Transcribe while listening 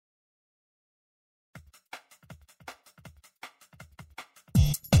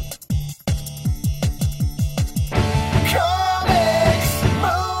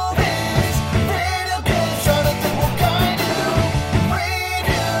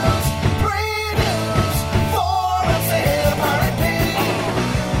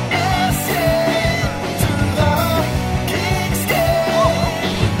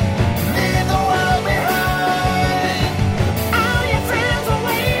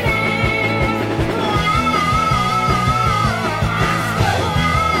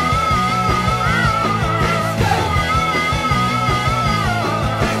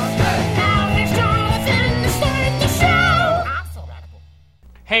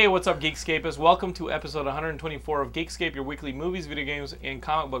Hey, what's up, Geekscapists? Welcome to episode 124 of Geekscape, your weekly movies, video games, and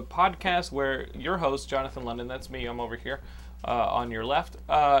comic book podcast, where your host, Jonathan London, that's me, I'm over here on your left,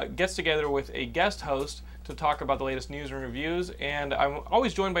 gets together with a guest host to talk about the latest news and reviews, and I'm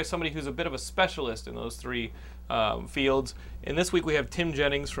always joined by somebody who's a bit of a specialist in those three fields. And this week we have Tim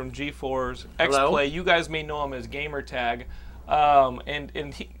Jennings from G4's X-Play. You guys may know him as Gamertag.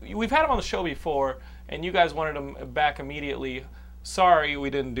 We've had him on the show before, and you guys wanted him back immediately. Sorry,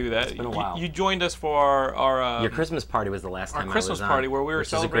 we didn't do that. It's been a while. You joined us for our your Christmas party was the last time. Our Christmas party where we were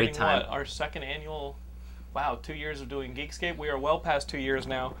celebrating our second annual. Wow, 2 years of doing Geekscape. We are well past 2 years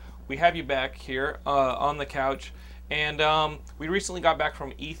now. We have you back here on the couch, and we recently got back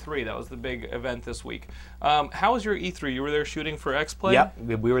from E3. That was the big event this week. How was your E3? You were there shooting for X-Play? Yep,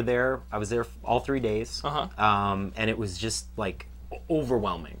 we were there. I was there all 3 days. And it was just like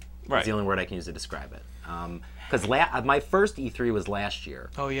overwhelming. Right. That's the only word I can use to describe it. Because my first E3 was last year.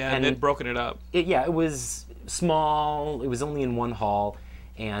 Oh yeah, and they'd broken it up. It was small. It was only in one hall,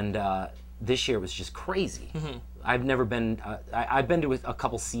 and this year was just crazy. I've never been. I've been to a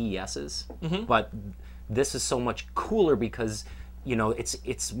couple CESs, but this is so much cooler because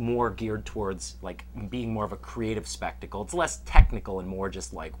it's more geared towards like being more of a creative spectacle. It's less technical and more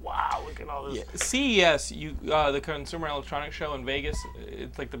just like, wow, look at all this. Yeah. CES, the Consumer Electronics Show in Vegas,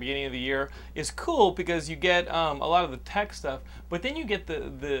 it's like the beginning of the year, is cool because you get a lot of the tech stuff, but then you get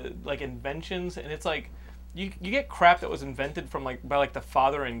the like inventions, and it's like you get crap that was invented from by the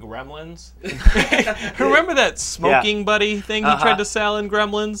father in Gremlins. Remember that smoking buddy thing he tried to sell in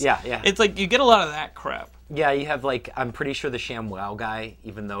Gremlins? Yeah. It's like you get a lot of that crap. Yeah, you have I'm pretty sure the ShamWow guy,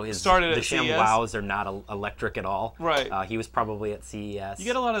 even though the ShamWows are not electric at all. Right. He was probably at CES. You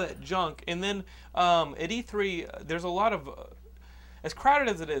get a lot of that junk, and then at E3, there's a lot of, as crowded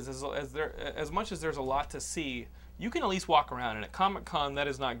as it is, as much as there's a lot to see, you can at least walk around. And at Comic-Con, that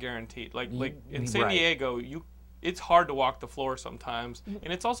is not guaranteed. Like in San Diego, it's hard to walk the floor sometimes,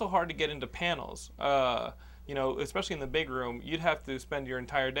 and it's also hard to get into panels. Especially in the big room, you'd have to spend your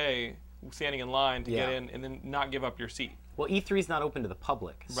entire day standing in line to get in and then not give up your seat. Well, E3 is not open to the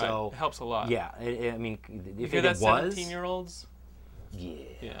public, so it helps a lot. Yeah, I mean, if it that's was 17-year-olds.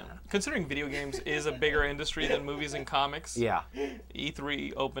 Yeah. Considering video games is a bigger industry than movies and comics. Yeah.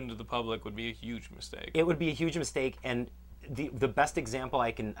 E3 open to the public would be a huge mistake. It would be a huge mistake, and the best example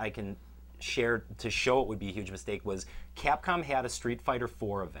I can share to show it would be a huge mistake was Capcom had a Street Fighter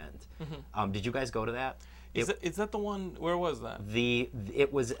 4 event. Did you guys go to that? Is that the one? Where was that?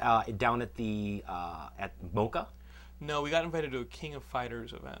 It was down at Mocha. No, we got invited to a King of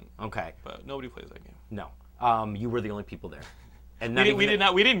Fighters event. Okay, but nobody plays that game. No, you were the only people there, and we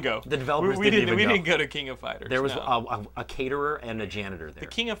didn't go. The developers we didn't go to King of Fighters. There was a caterer and a janitor there. The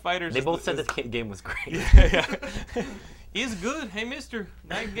King of Fighters. They both said the game was great. Yeah. It's good. Hey, mister,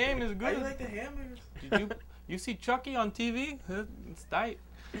 that game is good. I like the hamburgers. Did you see Chucky on TV? It's tight.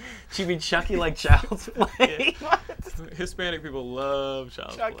 You mean Chucky like Child's Play? Yeah. Hispanic people love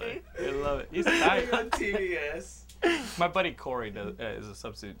Child's Play. They love it. He's tight. On TBS. My buddy Corey is a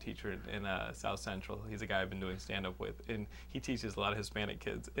substitute teacher in South Central. He's a guy I've been doing stand-up with, and he teaches a lot of Hispanic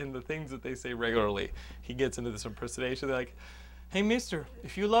kids. And the things that they say regularly, he gets into this impersonation. They're like, hey, mister,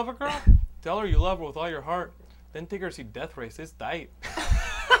 if you love a girl, tell her you love her with all your heart. Then take her to see Death Race. It's tight.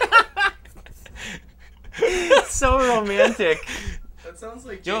 So romantic. That sounds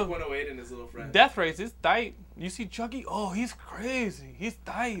like Jake 108 and his little friend. Death Race is tight. You see Chucky? Oh, he's crazy. He's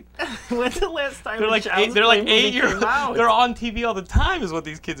tight. When's the last time they're like 8 years old? They're on TV all the time is what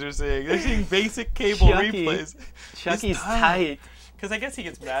these kids are saying. They're seeing basic cable replays. Chucky's tight. Because I guess he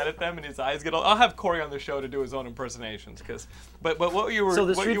gets mad at them and his eyes get all... I'll have Corey on the show to do his own impersonations. But what you were saying... So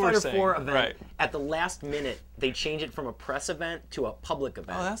the Street Fighter 4 event, at the last minute, they changed it from a press event to a public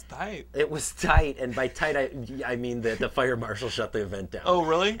event. Oh, that's tight. It was tight, and by tight, I mean the fire marshal shut the event down. Oh,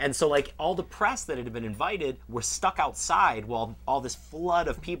 really? And so all the press that had been invited were stuck outside while all this flood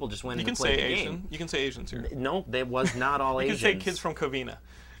of people just went in and played the game. You can say Asians here. No, there was not all Asians. You can say kids from Covina.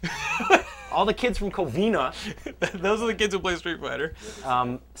 All the kids from Covina. Those are the kids who play Street Fighter.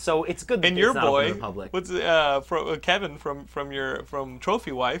 So it's good that and it's your not boy, open to the public. What's Kevin from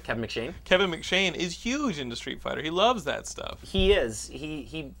Trophy Wife? Kevin McShane. Kevin McShane is huge into Street Fighter. He loves that stuff. He is.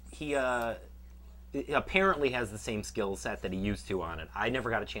 He apparently has the same skill set that he used to on it. I never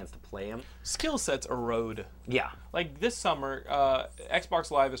got a chance to play him. Skill sets erode. Yeah. Like this summer,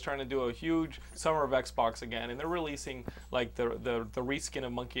 Xbox Live is trying to do a huge summer of Xbox again, and they're releasing like the reskin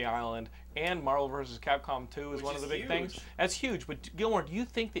of Monkey Island, and Marvel vs. Capcom 2 is one of the big things. That's huge. But Gilmore, do you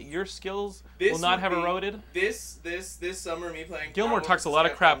think that your skills will not have eroded? This summer, me playing Gilmore Marvel talks a vs. lot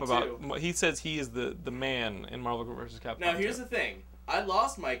of crap Capcom about. He says he is the man in Marvel vs. Capcom. Now here's the thing. I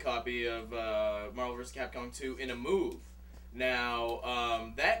lost my copy of Marvel vs. Capcom 2 in a move.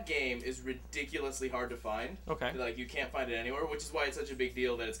 Now, that game is ridiculously hard to find. Okay. Like, you can't find it anywhere, which is why it's such a big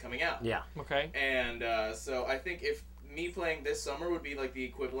deal that it's coming out. Yeah. Okay. And so I think if me playing this summer would be like the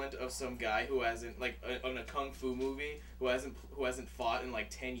equivalent of some guy who hasn't, like, on a kung fu movie, who hasn't fought in like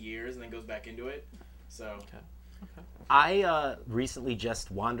 10 years and then goes back into it. So. Okay. Okay. I recently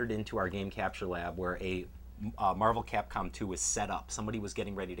just wandered into our game capture lab where a Marvel Capcom 2 was set up. Somebody was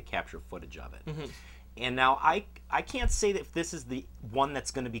getting ready to capture footage of it. Mm-hmm. And now I can't say that if this is the one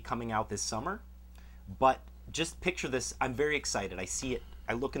that's going to be coming out this summer, but just picture this. I'm very excited. I see it.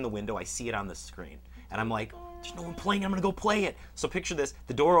 I look in the window. I see it on the screen. And I'm like, there's no one playing. I'm going to go play it. So picture this.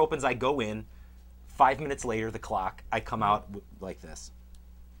 The door opens. I go in. 5 minutes later, the clock. I come out like this.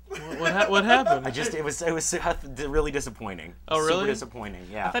 What happened? It was really disappointing. Oh, really? Super disappointing.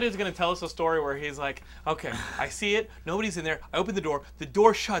 Yeah. I thought he was going to tell us a story where he's like, okay, I see it. Nobody's in there. I open the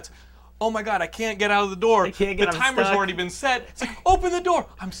door shuts. Oh my God, I can't get out of the door. The timer's already been set. It's like, open the door.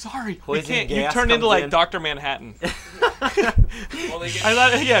 I'm sorry. Poison You can't. You gas turned into comes like in. Dr. Manhattan. Well, I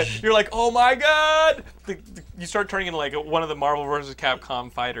thought, yeah, you're like, oh my God. You start turning into like one of the Marvel vs.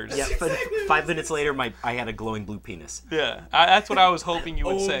 Capcom fighters. Yeah, but 5 minutes later, I had a glowing blue penis. Yeah, that's what I was hoping you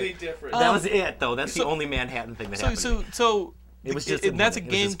would only say. difference. That was it, though. That's the only Manhattan thing that happened. So it was just and that's a it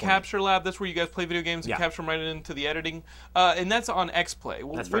was game disappointing. capture lab. That's where you guys play video games and Yeah. capture them right into the editing. And that's on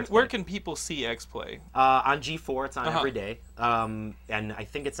XPlay. That's for Where XPlay. can people see XPlay? On G4, it's on Uh-huh. every day, and I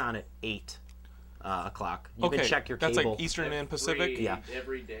think it's on at 8 o'clock. You Okay, can check your that's cable. like Eastern and Pacific. Yeah.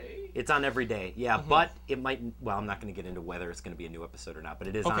 Every day? It's on every day, yeah. But it might. Well, I'm not going to get into whether it's going to be a new episode or not. But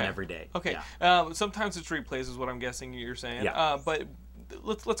it is on every day. Okay. Yeah. Sometimes it's replays, is what I'm guessing you're saying. Yeah. But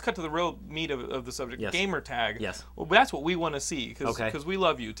let's cut to the real meat of the subject. Yes. Gamertag. Yes. Well, that's what we want to see because Okay. we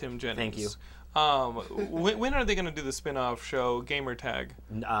love you, Tim Jennings. Thank you. When are they going to do the spin-off show Gamertag?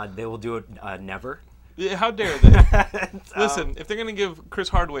 They will do it never. How dare they? Listen, if they're going to give Chris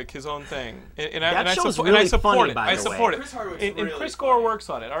Hardwick his own thing, and I show's support really it, funny, by I the support way. it. Chris Hardwick's And really Chris funny. Gore works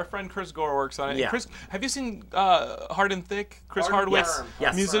on it. Our friend Chris Gore works on it. Yeah. And Chris, have you seen Hard and Thick? Chris Hard and Hardwick's Firm.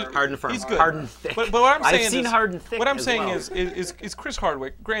 Yes. music. Hard and Firm. He's good. Hard and Thick. But what I'm saying I've seen is, Hard and Thick. what I'm as saying well. is Chris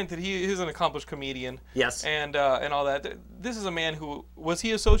Hardwick. Granted, he's an accomplished comedian. Yes. And all that. This is a man who was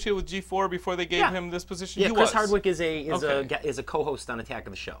he associated with G4 before they gave him this position? Yeah, He Chris was. Hardwick is a Okay. co-host on Attack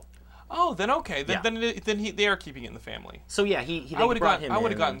of the Show. Oh, then okay. Yeah. Then they are keeping it in the family. So yeah, I would have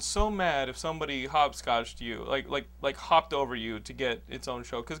him. gotten so mad if somebody hopscotched you, like hopped over you to get its own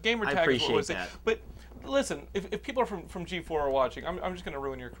show. Because Gamertag is what was it. that. But listen, if people are from G4 are watching, I'm just going to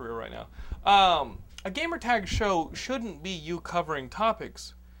ruin your career right now. A Gamertag show shouldn't be you covering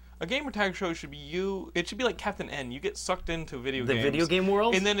topics. A Gamertag show should be you. It should be like Captain N. You get sucked into video games. The video game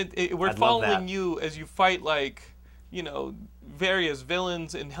world. And then we're I'd love following that. you as you fight various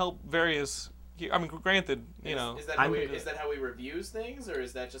villains and help various. I mean, granted, Is that how we reviews things, or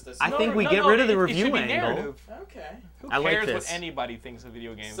is that just a? I think we get rid of the it review should be angle. narrative. Okay. Who I like cares what this. anybody thinks of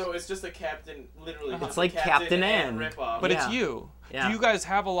video games? So it's just a Captain, literally. It's just like a Captain Captain N. ripoff. but Yeah. it's you. Yeah. Do you guys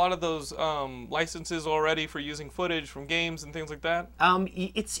have a lot of those licenses already for using footage from games and things like that?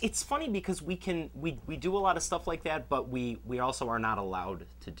 It's funny because we do a lot of stuff like that, but we also are not allowed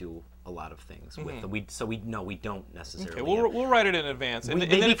to do a lot of things with them. We don't necessarily. Okay, we'll write it in advance. we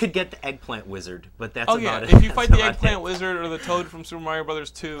maybe could get the eggplant wizard, but that's Oh about yeah, it. if you fight That's the about eggplant it. wizard or the toad from Super Mario Brothers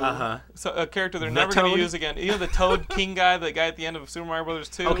 2, so a character they're The never going Toad? to use again. You know the Toad King guy, the guy at the end of Super Mario Brothers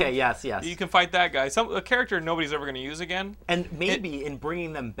 2? Okay, yes. You can fight that guy. A character nobody's ever going to use again. And maybe in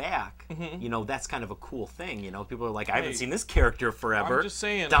bringing them back, that's kind of a cool thing. People are like, I haven't seen this character forever. I'm just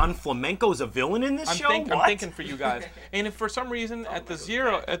saying. Don Flamenco's a villain in this show. I'm What? thinking for you guys. And if for some reason at the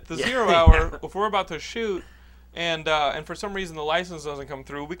zero Yeah. hour, if we're about to shoot, and for some reason the license doesn't come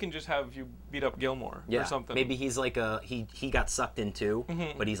through, we can just have you beat up Gilmore or something. Maybe he's like he got sucked in too,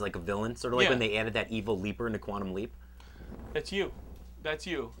 but he's like a villain, sort of like Yeah. when they added that evil leaper into Quantum Leap. That's you. That's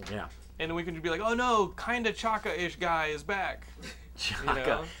you. Yeah. And we can just be like, oh no, kinda Chaka-ish guy is back.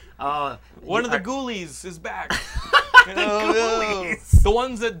 Chaka. One of the ghoulies is back. the ghoulies. The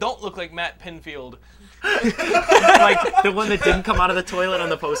ones that don't look like Matt Pinfield. Like the one that didn't come out of the toilet on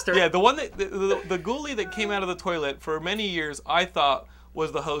the poster. Yeah, the one that the ghoulie that came out of the toilet for many years, I thought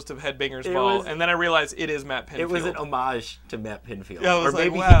was the host of Headbangers Ball, and then I realized it is Matt Pinfield. It was an homage to Matt Pinfield. Yeah, I was or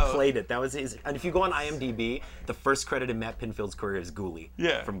maybe like, wow. he played it. That was his. And if you go on IMDb, the first credit in Matt Pinfield's career is Ghoulie.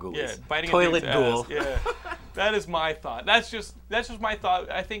 Yeah, from Ghoulies. Yeah, biting a Toilet dude's ghoul. ass. Yeah, that is my thought. That's just my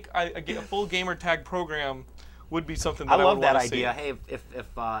thought. I think a full gamer tag program would be something that I love would that want idea. to see. Hey, if The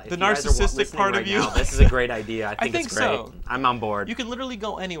you guys are narcissistic listening part right of you. now, this is a great idea. I think think it's great. so. I'm on board. You can literally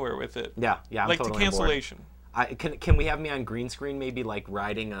go anywhere with it. Yeah, I'm like totally to on board. cancellation. Can we have me on green screen, maybe like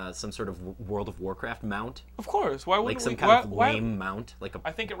riding some sort of World of Warcraft mount? Of course. Why wouldn't Like some we? kind of lame mount? Like a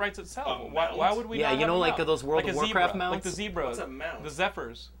I think it writes itself. A Why would we? Yeah, not you know, have a like mount? those World like of a Warcraft zebra, mounts? like the zebra, What's a mount? the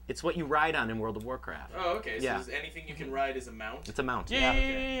zephyrs. It's what you ride on in World of Warcraft. Oh, okay. So Yeah. is anything you can ride is a mount? It's a mount.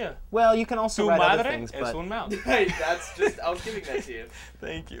 Yeah. Well, you can also Tu ride other madre things, es but un mount. Hey, that's just, I was giving that to you.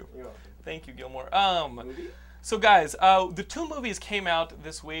 Thank you. You're welcome. Thank you, Gilmore. Movie? So guys, the 2 movies came out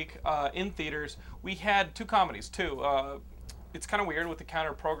this week in theaters. We had 2 comedies too. It's kind of weird with the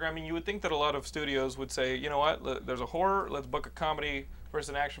counter programming. You would think that a lot of studios would say, you know what, there's a horror, let's book a comedy versus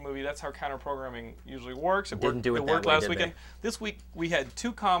an action movie. That's how counter programming usually works. It Didn't do it that worked way, last did weekend. they? This week we had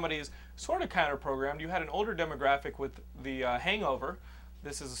 2 comedies, sort of counter programmed. You had an older demographic with the Hangover.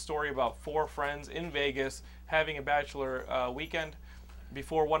 This is a story about 4 friends in Vegas having a bachelor weekend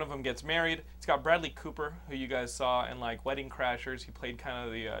before one of them gets married. It's got Bradley Cooper, who you guys saw in like Wedding Crashers. He played kind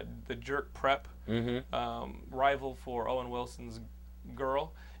of the jerk prep rival for Owen Wilson's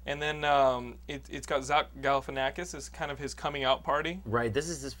girl. And then it's got Zach Galifianakis as kind of his coming out party. right. This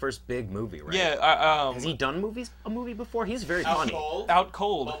is his first big movie, right? Yeah. Has he done a movie before? He's very funny. Out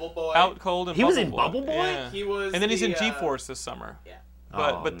Cold. Bubble Boy. Out Cold and He was in Boy. Bubble Boy? Yeah. He was And then he's in the, G-Force this summer. Yeah.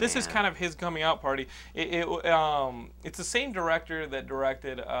 But this is man. kind of his coming out party. It's the same director that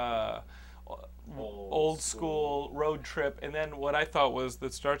directed Old School, Road Trip, and then what I thought was the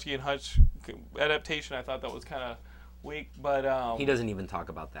Starsky and Hutch adaptation. I thought that was kind of weak, but He doesn't even talk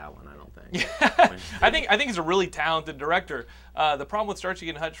about that one, I don't think. I think he's a really talented director. The problem with Starsky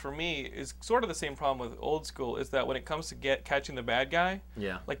and Hutch for me is sort of the same problem with Old School, is that when it comes to catching the bad guy,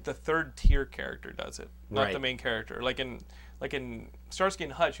 Yeah. like the third tier character does it, not Right. the main character. Like in Starsky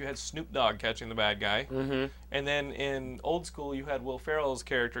and Hutch, you had Snoop Dogg catching the bad guy, and then in Old School, you had Will Ferrell's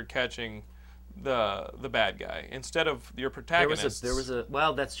character catching the bad guy instead of your protagonist. There was a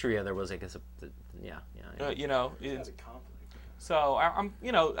well, that's true. Yeah, there was. I guess yeah. You know, That's a conflict. so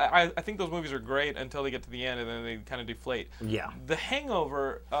I think those movies are great until they get to the end and then they kind of deflate. Yeah. The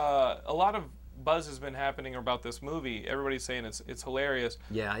Hangover, a lot of buzz has been happening about this movie. Everybody's saying it's hilarious.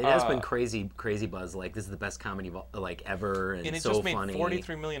 Yeah, it has been crazy buzz. Like, this is the best comedy like ever, and And it so just made funny.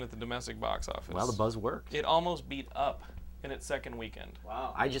 $43 million at the domestic box office. Well, the buzz worked. It almost beat Up in its second weekend.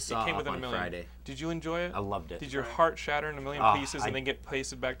 Wow. I just It saw came Up within on $1 million. Friday. Did you enjoy it? I loved it. Did your heart shatter in a million pieces and then get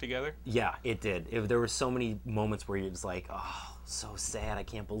pasted back together? Yeah, it did. There were so many moments where you're just like, oh, so sad. I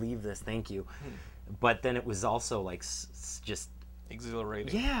can't believe this. Thank you. But then it was also like just.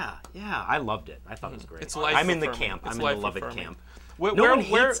 Exhilarating. Yeah. I loved it. I thought it was great. It's I'm in the life-affirming. camp. It's I'm in the love it life-affirming. camp. Where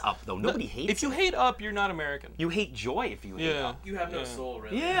hates Up, though. Nobody hates If you it. hate Up, you're not American. You hate Joy if you hate Yeah. Up. You have no soul,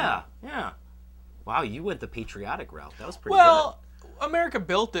 really. Yeah. Wow, you went the patriotic route. That was pretty Well, America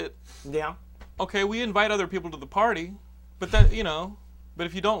built it. good. Yeah. Okay, we invite other people to the party, but that but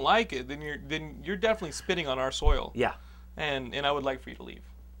if you don't like it, then you're definitely spitting on our soil. Yeah. And I would like for you to leave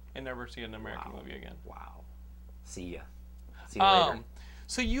and never see an American movie again. Wow. See ya. See you later.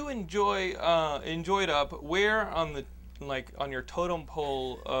 So you enjoyed Up. Where on on your totem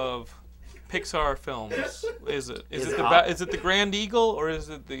pole of Pixar films is it? Is it the Grand Eagle or is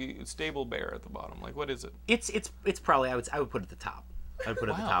it the Stable Bear at the bottom? Like, what is it? It's probably I would put it at the top. I would put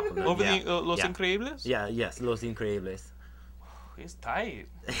it at the top of it. Over yeah. the Los yeah. Increíbles? Yeah, yes, Los Increíbles. He's tight.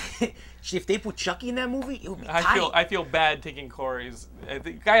 If they put Chucky in that movie, it would be tight. I feel bad taking Corey's. I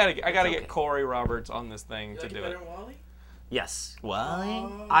gotta okay. get Corey Roberts on this thing You to like do it better it. than Wall-E? Yes.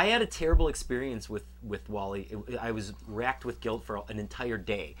 I had a terrible experience with Wall-E. I was racked with guilt for an entire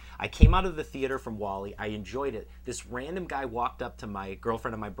day. I came out of the theater from Wall-E. I enjoyed it. This random guy walked up to my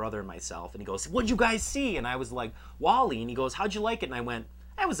girlfriend and my brother and myself, and he goes, "What'd you guys see?" And I was like, "Wall-E." And he goes, "How'd you like it?" And I went,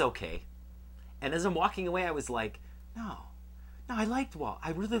 "That was okay." And as I'm walking away, I was like, No, I liked Wall.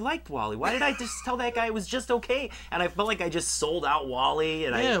 I really liked Wall-E. Why did I just tell that guy it was just okay? And I felt like I just sold out Wall-E.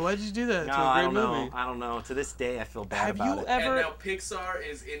 And Yeah, why did you do that no, to a I great don't movie? know. I don't know. To this day, I feel bad Have about you it. ever? And now Pixar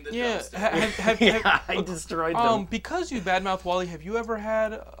is in the Yeah. dumpster. I destroyed them. Because you badmouth Wall-E, have you ever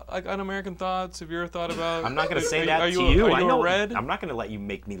had like un-American thoughts? Have you ever thought about? I'm not going to say that are to you. you. Are I you know. a red? I'm not going to let you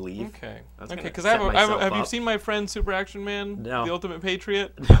make me leave. Okay. That's Okay. gonna Because set myself have you up. seen my friend Super Action Man, No. the Ultimate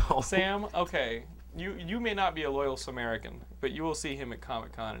Patriot? No. Sam. Okay. You may not be a loyal Samaritan, but you will see him at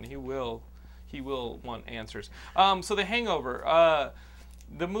Comic-Con, and he will want answers. So The Hangover.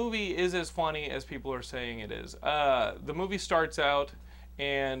 The movie is as funny as people are saying it is. The movie starts out,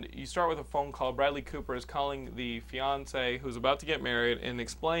 and you start with a phone call. Bradley Cooper is calling the fiance who's about to get married and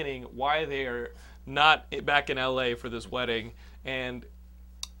explaining why they are not back in LA for this wedding, and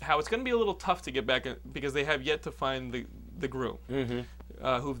how it's going to be a little tough to get back because they have yet to find the groom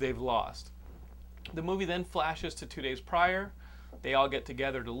who they've lost. The movie then flashes to 2 days prior. They all get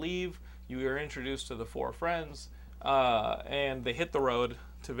together to leave. you are introduced to the 4 friends, and they hit the road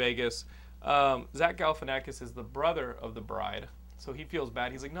to Vegas. Zach Galifianakis is the brother of the bride, so he feels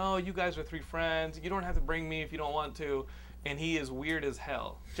bad. He's like, no, you guys are 3 friends. You don't have to bring me if you don't want to. And he is weird as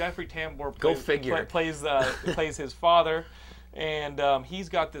hell. Jeffrey Tambor plays his father, and he's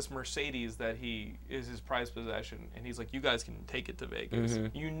got this Mercedes that he is his prized possession, and he's like, you guys can take it to Vegas.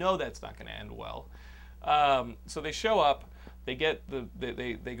 You know that's not going to end well. So they show up, they get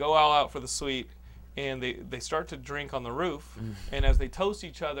they go all out for the suite, and they start to drink on the roof, and as they toast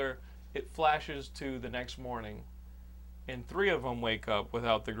each other, it flashes to the next morning, and 3 of them wake up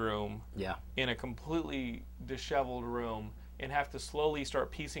without the groom in a completely disheveled room and have to slowly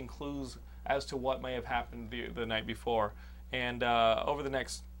start piecing clues as to what may have happened the night before. And over the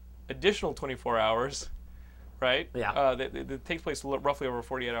next additional 24 hours, right? Yeah. It takes place roughly over a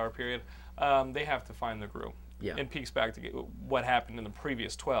 48-hour period. They have to find the groom. Yeah. And peeks back to get what happened in the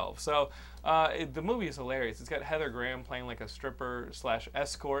previous 12. So the movie is hilarious. It's got Heather Graham playing like a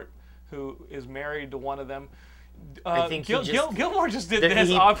stripper/escort who is married to one of them. I think Gilmore just did this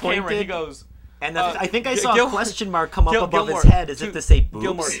off camera. He goes, and I think I saw a question mark come up above his head. Is it to say boobs?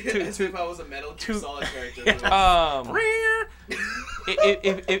 Gilmore, as if I was a Metal Gear Solid character.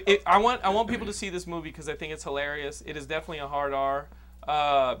 I want people to see this movie because I think it's hilarious. It is definitely a hard R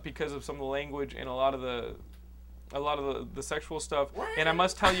because of some of the language and a lot of the sexual stuff. And I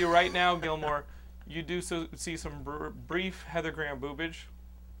must tell you right now, Gilmore, you do see some brief Heather Graham boobage.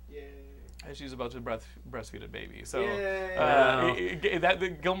 As she's about to breastfeed a baby, so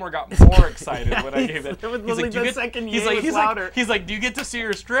Gilmore got more excited when I gave that. He's like, do you get to see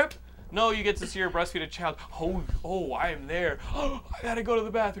her strip? No, you get to see her breastfeed a child. Oh, I am there. Oh, I gotta go to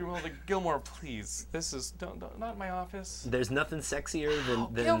the bathroom. I was like, Gilmore, please, this is not my office. There's nothing sexier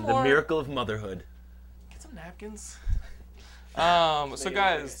than the miracle of motherhood. Get some napkins. So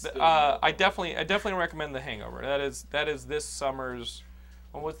guys, I definitely recommend The Hangover. That is this summer's.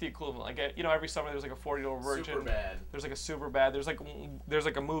 Well, what's the equivalent? Like, every summer there's like a 40-year-old virgin. Superbad. There's like a Superbad. There's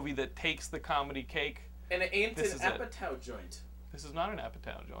like a movie that takes the comedy cake. And it ain't an Apatow joint. This is not an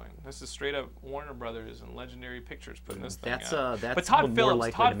Apatow joint. This is straight up Warner Brothers and Legendary Pictures putting this thing out. But Todd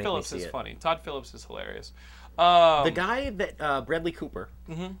Phillips is funny. Todd Phillips is hilarious. The guy that Bradley Cooper.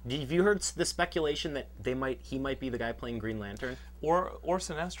 Have you heard the speculation that he might be the guy playing Green Lantern? Or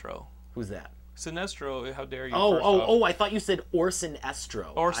Sinestro. Who's that? Sinestro, how dare you? I thought you said Orson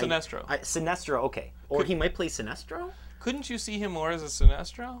Estro. Or Sinestro. Sinestro, okay. Or he might play Sinestro? Couldn't you see him more as a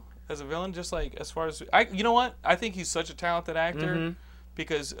Sinestro? As a villain? Just like, as far as... you know what? I think he's such a talented actor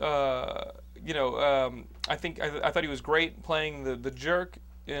because, I thought he was great playing the jerk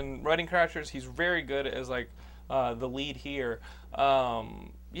in Writing Crashers. He's very good as, like, the lead here.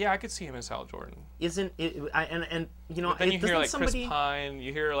 Yeah, I could see him as Hal Jordan. Isn't it? And but then you hear like Chris Pine.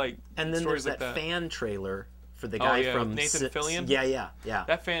 You hear like and then there's that fan trailer for the guy from Nathan Fillion. Yeah.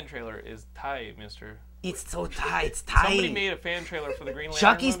 That fan trailer is tight, Mister. It's so tight. It's tight. Somebody made a fan trailer for the Green Lantern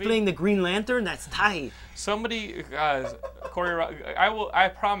Chucky's movie. playing the Green Lantern. That's tight. Somebody, guys,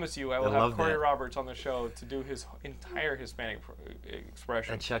 I promise you, I will have Corey Roberts on the show to do his entire Hispanic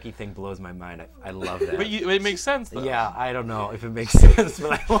expression. That Chucky thing blows my mind. I love that. But it makes sense, though. Yeah, I don't know if it makes sense,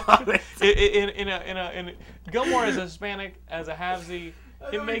 but I love it. In Gilmore as a Hispanic, as a halvesy,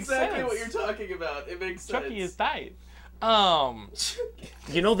 it makes exactly sense. What you're talking about. It makes sense. Chucky is tight. They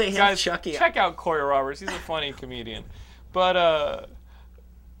have guys, Chucky. Check out Corey Roberts. He's a funny comedian. But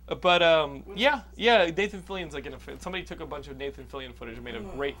Nathan Fillion's like somebody took a bunch of Nathan Fillion footage and made a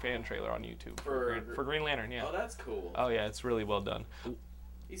great fan trailer on YouTube for Green Lantern. Yeah. Oh, that's cool. Oh yeah, it's really well done.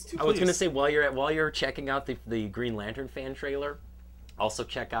 I was gonna say while you're checking out the Green Lantern fan trailer, also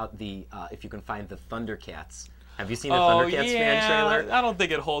check out if you can find the Thundercats. Have you seen the Thundercats fan trailer? I don't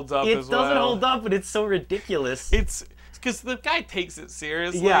think it holds up as well. It doesn't hold up, but it's so ridiculous. It's because the guy takes it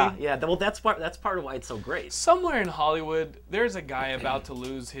seriously. Yeah. Well, that's part of why it's so great. Somewhere in Hollywood, there's a guy about to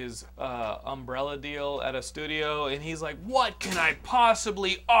lose his umbrella deal at a studio, and he's like, "What can I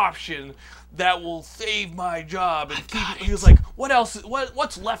possibly option that will save my job?" And he was like, "What else?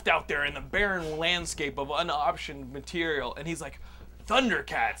 What's left out there in the barren landscape of unoptioned material?" And he's like,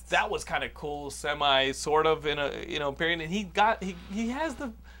 Thundercats. That was kind of cool, sort of in a period. And he has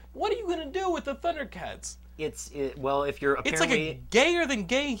the. What are you gonna do with the Thundercats? Well, if you're apparently... It's like a gayer than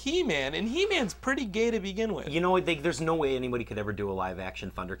gay He-Man, and He-Man's pretty gay to begin with. There's no way anybody could ever do a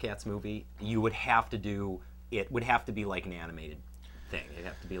live-action Thundercats movie. You would have to do... It would have to be like an animated thing. It'd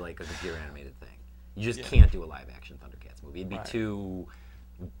have to be like a computer animated thing. You just can't do a live-action Thundercats movie. It'd be too...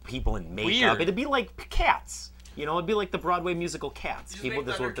 people in makeup. Weird. It'd be like Cats. It'd be like the Broadway musical Cats. Just make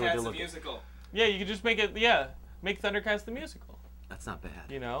Thundercats a musical. Yeah, you could just make it... Yeah, make Thundercats the musical. That's not bad.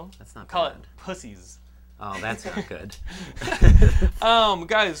 You know? That's not Call bad. it Pussies. Oh, that's not good.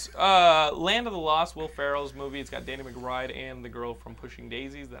 Guys, Land of the Lost, Will Ferrell's movie. It's got Danny McBride and the girl from Pushing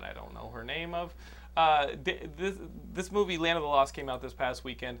Daisies that I don't know her name of. This movie, Land of the Lost, came out this past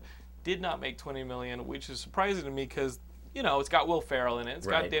weekend. Did not make $20 million, which is surprising to me because, you know, it's got Will Ferrell in it. It's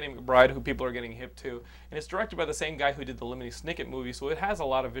got Danny McBride, who people are getting hip to. And it's directed by the same guy who did the Lemony Snicket movie, so it has a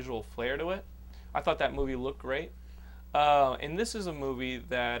lot of visual flair to it. I thought that movie looked great. And this is a movie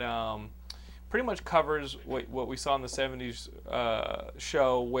that pretty much covers what we saw in the 70s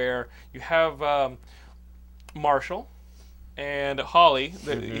show, where you have Marshall and Holly.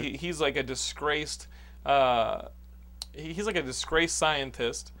 He's like a disgraced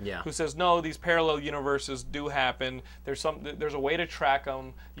scientist who says, no, these parallel universes do happen. There's a way to track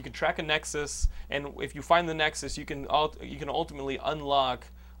them. You can track a nexus, and if you find the nexus, you can ultimately unlock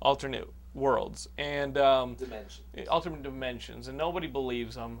alternate worlds and alternate dimensions, and nobody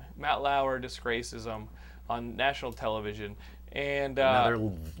believes him. Matt Lauer disgraces him on national television, and another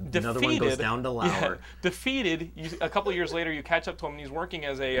one goes down to Lauer. Yeah, defeated. A couple of years later, you catch up to him, and he's working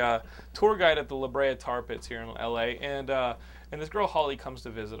as a tour guide at the La Brea Tar Pits here in L.A. And this girl Holly comes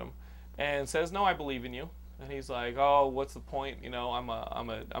to visit him, and says, "No, I believe in you." And he's like, "Oh, what's the point? You know, I'm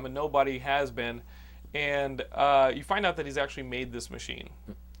a nobody has been." And you find out that he's actually made this machine,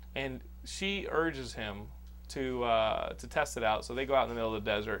 and she urges him to test it out. So they go out in the middle of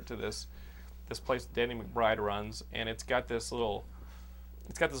the desert to this place Danny McBride runs, and it's got this little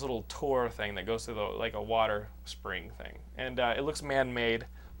tour thing that goes to like a water spring thing, and it looks man-made.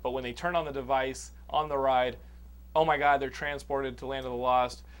 But when they turn on the device on the ride, oh my God, they're transported to Land of the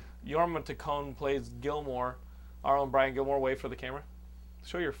Lost. Jorma Taccone plays Gilmore, our own Brian Gilmore. Wait for the camera.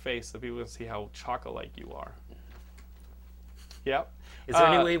 Show your face so people can see how chocolate-like you are. Yep. Is there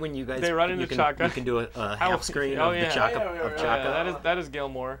any way when you guys they run into Chaka, you can do a half screen of the Chaka? That is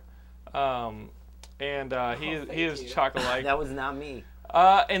Gilmore, and he is Chaka-like. That was not me.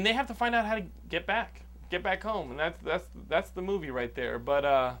 And they have to find out how to get back home, and that's the movie right there.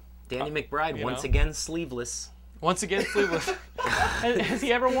 But Danny McBride once again sleeveless. Once again sleeveless. Has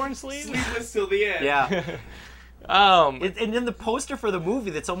he ever worn sleeves? Sleeveless till the end. Yeah. And then the poster for the movie,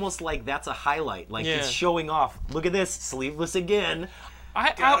 that's almost like that's a highlight. Like it's showing off. Look at this, sleeveless again.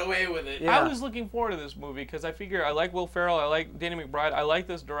 Got away with it. I was looking forward to this movie because I figure I like Will Ferrell, I like Danny McBride, I like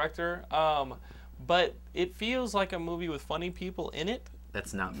this director. But it feels like a movie with funny people in it.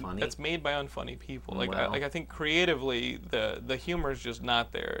 That's not funny. That's made by unfunny people. Like Well. I think creatively the humor is just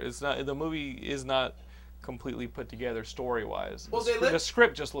not there. It's not, the movie is not completely put together story-wise. Well, the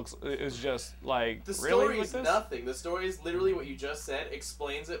script is just like, the really story like is this? nothing. The story is literally what you just said.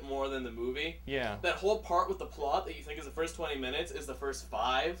 Explains it more than the movie. Yeah. That whole part with the plot that you think is the first 20 minutes is the first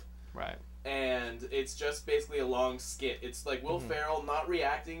 5. Right. And it's just basically a long skit. It's like Will Ferrell not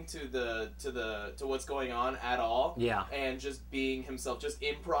reacting to what's going on at all. Yeah. And just being himself, just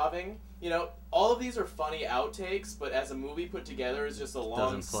improvising. You know, all of these are funny outtakes, but as a movie put together, it's just a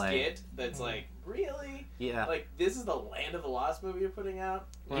long skit that's like, really? Yeah. Like, this is the Land of the Lost movie you're putting out?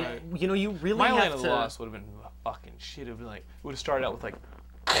 Right. You know, you really My have Land to... of the Lost would have been fucking shit. It would have started out with like,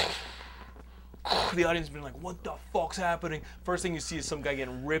 the audience would be like, what the fuck's happening? First thing you see is some guy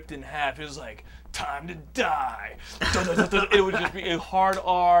getting ripped in half. It's like, time to die. It would just be a hard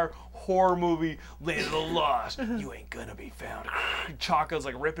R horror movie, Land of the Lost. You ain't gonna be found. Chaka's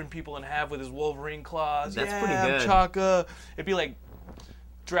like ripping people in half with his Wolverine claws. That's pretty good. Chaka. It'd be like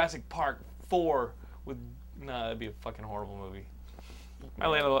Jurassic Park 4 with, it'd be a fucking horrible movie.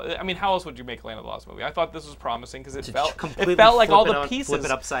 I mean, how else would you make a Land of the Lost movie? I thought this was promising because it felt like all the pieces. Flip it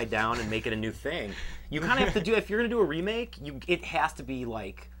upside down and make it a new thing. You kind of have to do, if you're going to do a remake, it has to be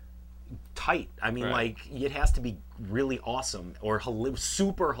like tight. I mean, like, it has to be really awesome or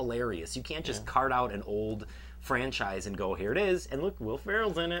super hilarious. You can't just cart out an old franchise and go, here it is, and look, Will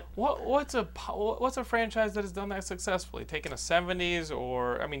Ferrell's in it. What's a franchise that has done that successfully? Taken a 70s,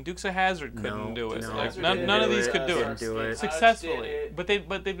 or I mean, Dukes of Hazzard couldn't do it. No. Like, none of these could do it successfully. But they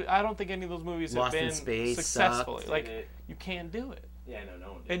I don't think any of those movies have been successfully. Like, you can't do it. Yeah,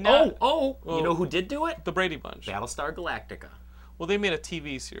 no one did. You know who did do it? The Brady Bunch. Battlestar Galactica. Well, they made a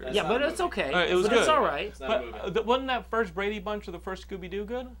TV series. Yeah, but it's okay. It was good. It's all right. But wasn't that first Brady Bunch or the first Scooby-Doo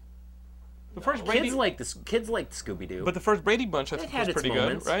good? The first Brady... Kids liked Scooby-Doo. But the first Brady Bunch, I think, was pretty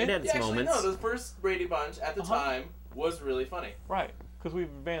good, right? It had its moments. No, the first Brady Bunch at the time was really funny. Right, because we've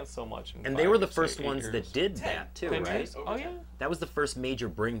advanced so much. And they were the first ones that did that, too, 10 right? years? Oh, yeah. That was the first major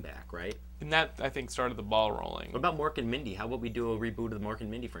bring-back, right? And that, I think, started the ball rolling. What about Mork and Mindy? How about we do a reboot of the Mork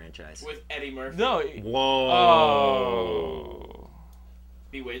and Mindy franchise? With Eddie Murphy. No. Whoa. Oh.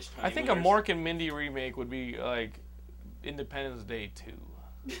 Bewitched. I think a Mork and Mindy remake would be, like... Independence Day 2.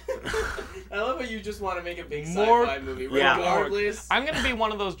 I love how you just want to make a big More- sci-fi movie, Yeah. regardless. I'm gonna be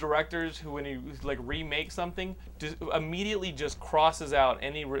one of those directors who, when he like remakes something, immediately just crosses out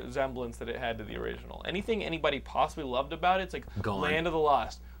any resemblance that it had to the original. Anything anybody possibly loved about it, it's like Gone. Land of the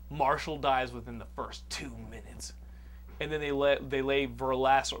Lost. Marshall dies within the first 2 minutes, and then they lay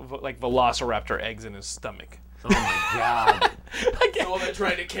velociraptor eggs in his stomach. Oh my god. So they're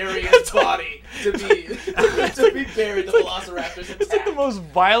trying to carry his body to be buried. The velociraptors attack. It's like the most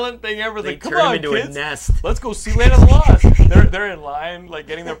violent thing ever. It's They like, come turn him on, into kids. a nest. Let's go see Land of the Lost. They're in line, like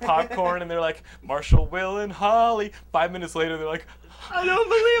getting their popcorn, and they're like, Marshall, Will, and Holly. 5 minutes later, they're like, I don't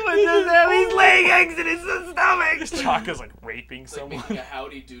believe it. He's laying eggs in his stomach. Chaka's like raping It's like someone. making a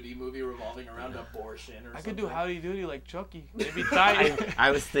Howdy Doody movie revolving around abortion or something. I could do Howdy Doody like Chucky. It'd be tight.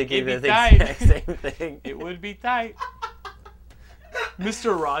 I was thinking It'd the be tight. exact same thing. It would be tight.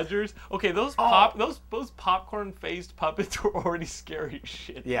 Mr. Rogers. Okay, those popcorn faced puppets were already scary as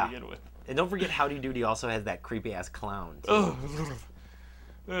shit Yeah. to begin with. And don't forget Howdy Doody also has that creepy ass clown. Ugh.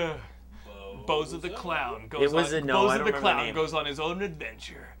 Ugh. Bozo the Clown goes It was on, a no, I Bozo don't the remember the Clown name. goes on his own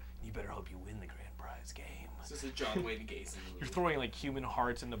adventure. You better hope you win the grand prize game. This is a John Wayne Gacy movie. You're throwing like human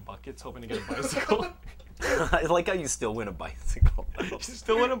hearts into buckets hoping to get a bicycle. I like how you still win a bicycle. You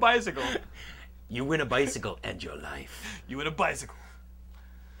still win a bicycle. You win a bicycle and your life. You win a bicycle.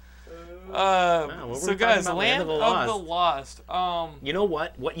 what were So we guys, talking about? Land of the Lost. You know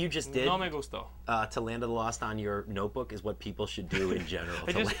what? What you just did No me gusto. to Land of the Lost on your notebook is what people should do in general.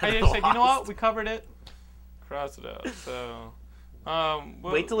 I to just Land of the said, you know what? Lost. We covered it. Cross it out. So,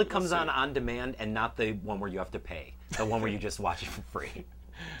 Wait till it let's comes see. on demand and not the one where you have to pay. The one where you just watch it for free.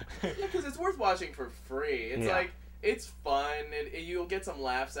 Yeah, because it's worth watching for free. It's Yeah. like, it's fun, you'll get some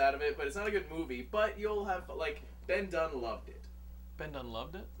laughs out of it, but it's not a good movie. But you'll have, like, Ben Dunn loved it. Ben Dunn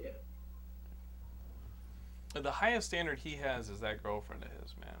loved it. Yeah. The highest standard he has is that girlfriend of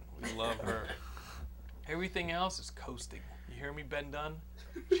his, man. We love her. Everything else is coasting. You hear me, Ben Dunn?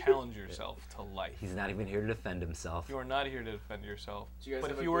 Challenge yourself to life. He's not even here to defend himself. You are not here to defend yourself. Did you guys But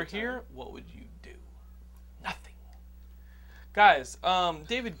have if a you were good time? here, what would you do? Nothing. Guys,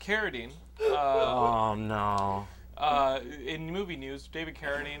 David Carradine. Oh no. In movie news, David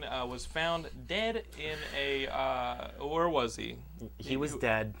Carradine was found dead in a. Where was he? He was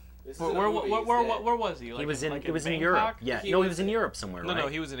dead. This is Where, a where, movie, where, he's where, dead. where was he? He was in. like It was in Bangkok? Europe. Yeah. He No, he was was in Europe somewhere, No, right? no,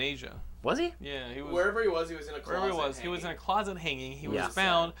 he was in Asia. Was he? Yeah, he was. Wherever he was in a closet. Wherever he was, he was in a hanging. closet hanging. He was Yeah.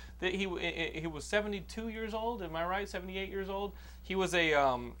 found that he was 72 years old. Am I right? 78 years old. He was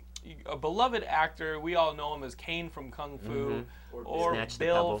a beloved actor. We all know him as Kane from Kung Fu, or Snatch the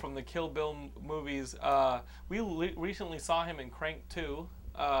Bill Pebble. from the Kill Bill movies. We recently saw him in Crank 2,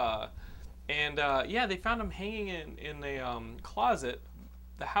 and yeah, they found him hanging in a closet.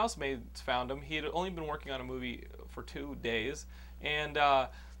 The housemaids found him. He had only been working on a movie for 2 days, and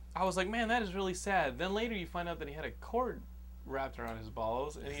I was like, man, that is really sad. Then later you find out that he had a cord wrapped around his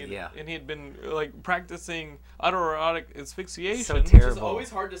balls, and he had been like practicing autoerotic asphyxiation. So Which is terrible. always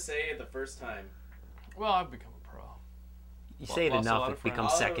hard to say the first time. Well, I've become a pro. You say it Lost a lot enough, of it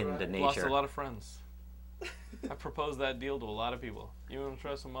becomes friends. second to Lost a nature. lot of friends. I proposed that deal to a lot of people. You want to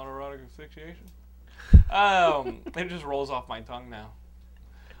try some autoerotic asphyxiation? It just rolls off my tongue now.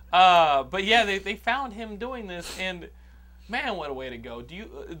 But yeah, they found him doing this, and man, what a way to go!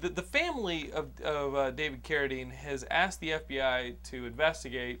 The family of David Carradine has asked the FBI to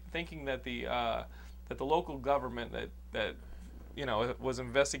investigate, thinking that the local government that was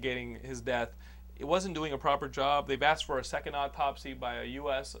investigating his death, it wasn't doing a proper job. They've asked for a second autopsy by a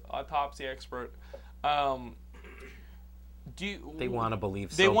U.S. autopsy expert. They want to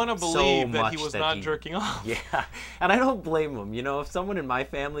believe. They want to believe so that much he was that not jerking off. Yeah, and I don't blame them. You know, if someone in my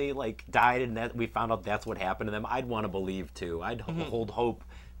family like died and that we found out that's what happened to them, I'd want to believe too. I'd hold hope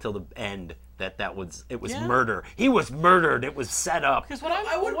till the end that it was Yeah. murder. He was murdered. It was set up. Because what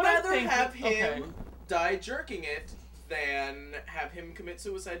I would what I'm rather thinking- have him okay. die jerking it than have him commit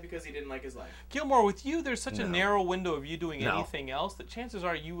suicide because he didn't like his life. Gilmore, with you, there's such a No. narrow window of you doing No. anything else that chances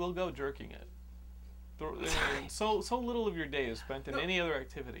are you will go jerking it. I mean, so little of your day is spent in any other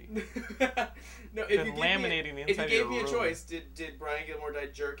activity. No, Than laminating the if inside you of gave me your a room. choice, did Brian Gilmore die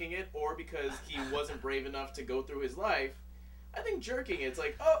jerking it or because he wasn't brave enough to go through his life? I think jerking it's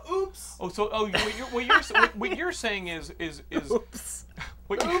like, oh, oops. What you're saying is Oops.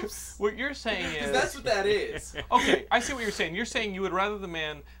 what you're saying 'Cause is that's what that is. okay. I see what you're saying. You're saying you would rather the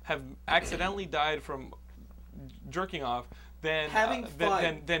man have accidentally died from jerking off than Having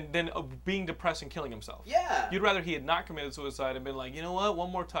fun. than being depressed and killing himself. Yeah. You'd rather he had not committed suicide and been like, you know what,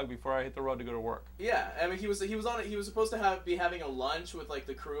 one more tug before I hit the road to go to work. Yeah, I mean he was supposed to be having a lunch with like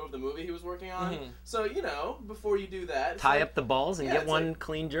the crew of the movie he was working on. So before you do that, tie up the balls and get one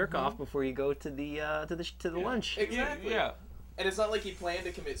clean jerk off before you go to the lunch. Exactly. Yeah. And it's not like he planned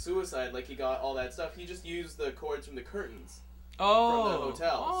to commit suicide, like he got all that stuff. He just used the cords from the curtains from the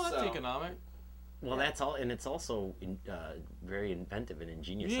hotel. Oh, that's economic. Well, that's all, and it's also very inventive and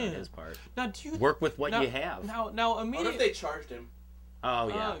ingenious on his part. Now, do you work with what you have? Now, immediately. What if they charged him? Oh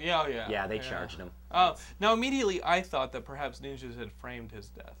yeah. Yeah. Yeah, they charged him. Now, immediately, I thought that perhaps ninjas had framed his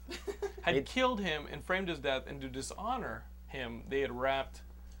death, had killed him and framed his death, and to dishonor him, they had wrapped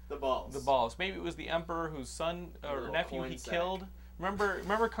the balls. The balls. Maybe it was the emperor whose son or nephew he killed.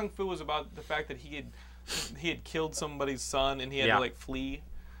 Remember, Kung Fu was about the fact that he had killed somebody's son and he had to like flee.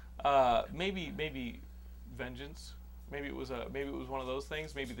 Maybe vengeance. Maybe it was one of those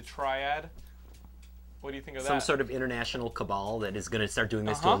things. Maybe the triad. What do you think of that? Some sort of international cabal that is going to start doing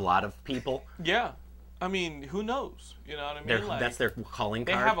this to a lot of people. Yeah. I mean, who knows? You know what I mean? That's their calling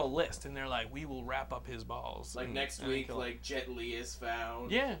card. They have a list, and they're like, we will wrap up his balls. Like next week, like Jet Li is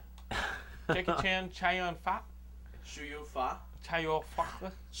found. Yeah. Jackie Chan, Chow Yun-fat. Chow Yun-fat. Chow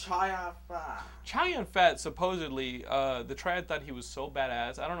Yun-fat. Chow Yun-fat. Chow Yun-fat, supposedly, the triad thought he was so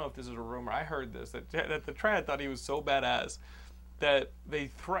badass. I don't know if this is a rumor. I heard this, that the triad thought he was so badass that they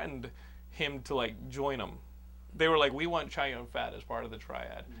threatened him to, like, join them. They were like, we want Chow Yun-fat as part of the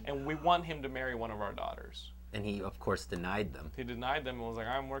triad, and we want him to marry one of our daughters. And he, of course, denied them. He denied them and was like,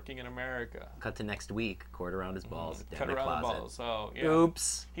 I'm working in America. Cut to next week, cord around his balls, Cut around the balls, so, yeah.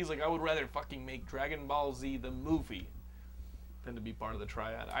 Oops. He's like, I would rather fucking make Dragon Ball Z the movie than to be part of the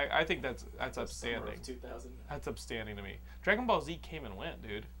triad. I think that's upstanding. 2000. That's upstanding to me. Dragon Ball Z came and went,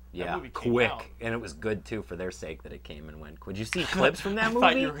 dude. Yeah, quick, and it was good too for their sake that it came and went. Would you see clips from that movie? I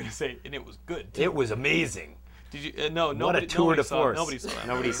thought you were gonna say, and it was good too. It was amazing. Did you? No, what a tour de force. Nobody saw that.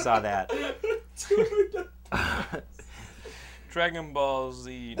 Nobody saw that. Dragon Ball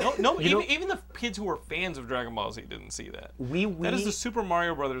Z. No, even the kids who were fans of Dragon Ball Z didn't see that. That is the Super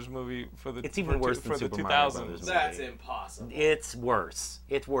Mario Brothers movie for the. It's even worse than Super Mario Brothers movie. That's impossible. It's worse.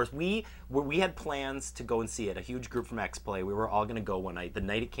 It's worse. We had plans to go and see it. A huge group from X-Play. We were all going to go one night. The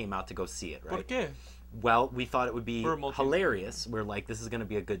night it came out to go see it. Right. ¿Por qué? Well, we thought it would be hilarious. We're like, this is going to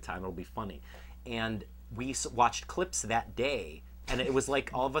be a good time. It'll be funny, and we watched clips that day. And it was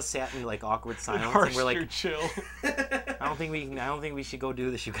like all of us sat in like awkward silence, and we're like, chill. I don't think we should go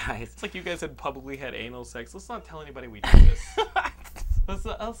do this, you guys. It's like you guys had publicly had anal sex. Let's not tell anybody we did this.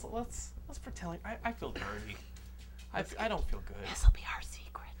 let's pretend. I feel dirty. I don't feel good. This will be our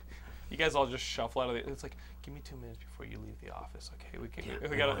secret. You guys all just shuffle out of the. It's like, give me 2 minutes before you leave the office, okay? We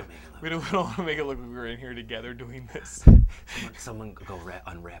don't want to make it look like we're in here together doing this. Someone go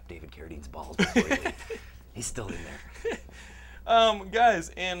unwrap David Carradine's balls before you leave. He's still in there. Guys,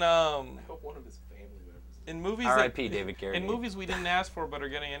 in I hope one of his family members. In movies, R.I.P. David Carradine. In movies we didn't ask for but are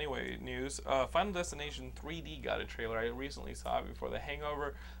getting anyway. News: Final Destination 3D got a trailer. I recently saw it before the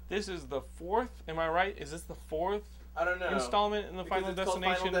Hangover. This is the fourth. Am I right? Is this the fourth? I don't know. Installment in the Final Destination.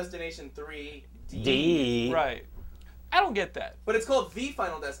 Called Final Destination 3D. D. Right. I don't get that. But it's called The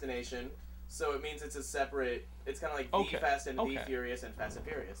Final Destination, so it means it's a separate. It's kind of like The Fast and The Furious and Fast and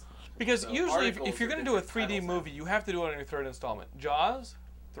Furious. Because usually, if you're going to do a 3D movie, you have to do it on your third installment. Jaws,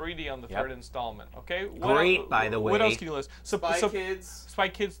 3D on the third installment. Okay. Great, by the way. What else can you list? Spy Kids. Spy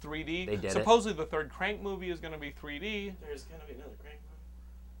Kids 3D. They did Supposedly the third Crank movie is going to be 3D. There's going to be another Crank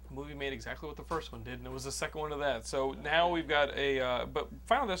movie. The movie made exactly what the first one did, and it was the second one of that. So now we've got a, but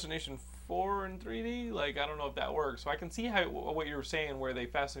Final Destination 4 in 3D. Like, I don't know if that works. So I can see what you were saying, where they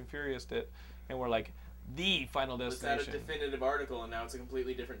Fast and Furious it, and we're like, The Final Destination. It's not a definitive article, and now it's a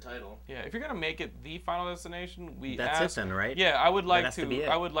completely different title. Yeah, if you're gonna make it The Final Destination, That's it then, right? Yeah, I would like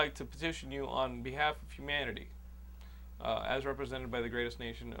to petition you on behalf of humanity, as represented by the greatest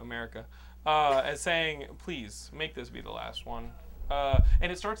nation, America, as saying, please make this be the last one.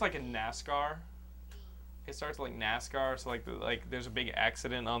 And it starts like in NASCAR. It starts like NASCAR, so like there's a big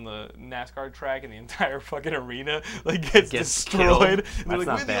accident on the NASCAR track, and the entire fucking arena gets destroyed. And they're like,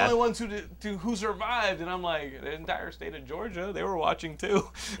 we're the only ones who survived, and I'm like, the entire state of Georgia, they were watching too.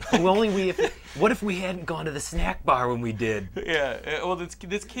 What if we hadn't gone to the snack bar when we did? Yeah, well,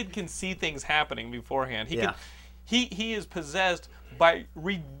 this kid can see things happening beforehand. He is possessed by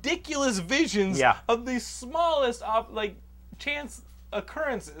ridiculous visions of the smallest chance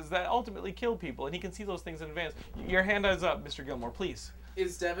occurrences that ultimately kill people, and he can see those things in advance. Your hand is up, Mr. Gilmore, please.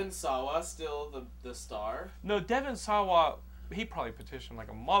 Is Devon Sawa still the star? No, Devon Sawa, he probably petitioned like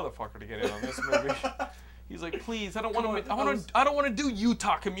a motherfucker to get in on this movie. He's like, please, I don't want to do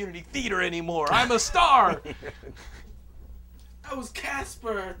Utah Community Theater anymore. I'm a star. I was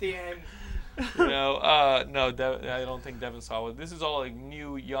Casper at the end. No, I don't think Devin saw it. This is all like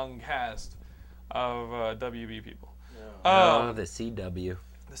new young cast of WB people. Oh, the CW.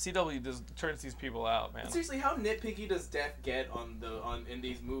 The CW just turns these people out, man. But seriously, how nitpicky does Death get in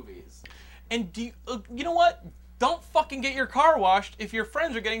these movies? And do you know what? Don't fucking get your car washed if your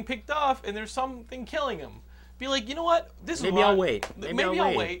friends are getting picked off and there's something killing them. Be like, you know what? Maybe I'll wait. Maybe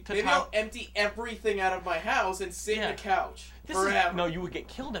I'll wait. Maybe I'll empty everything out of my house and sit in the couch forever. No, you would get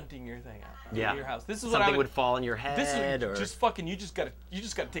killed emptying your thing out of your house. This is something what would fall on your head, or just fucking. You just gotta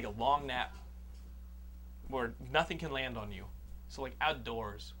take a long nap where nothing can land on you. So like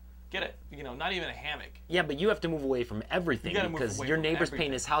outdoors. Get it, not even a hammock. Yeah, but you have to move away from everything because your neighbor's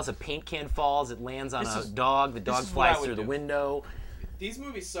painting his house, a paint can falls, it lands on a dog, the dog flies through the window. These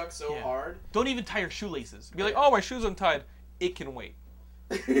movies suck so hard. Don't even tie your shoelaces. Be like, oh, my shoe's untied. It can wait.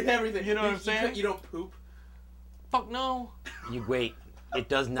 Everything. You know what I'm saying? You don't poop. Fuck no. You wait. It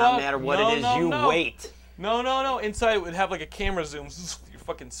does not matter what it is. You wait. No. Inside it would have like a camera zoom. Your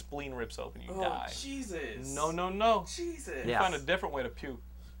fucking spleen rips open. You die. Oh, Jesus. No. Jesus. You find a different way to puke.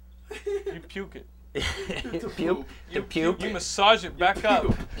 You puke it. To puke. You massage it back up.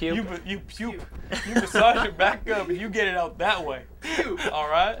 You puke. You massage it back up and you get it out that way. Puke. All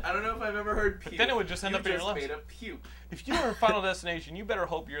right. I don't know if I've ever heard puke. But then it would just end up in your lungs. Made a puke. If you are in Final Destination, you better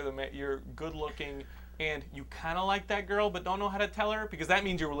hope you're good looking and you kind of like that girl, but don't know how to tell her because that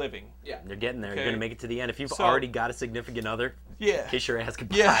means you're living. Yeah. You're getting there. Okay. You're gonna make it to the end. If you've So, already got a significant other, kiss your ass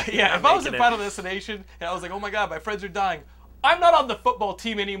goodbye. Yeah. If I was in Final Destination and I was like, oh my god, my friends are dying. I'm not on the football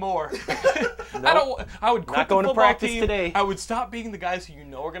team anymore. Nope. I would quit not going the to football practice team. today. I would stop being the guys who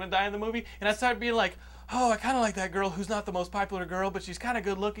are going to die in the movie, and I'd start being like, oh, I kind of like that girl who's not the most popular girl, but she's kind of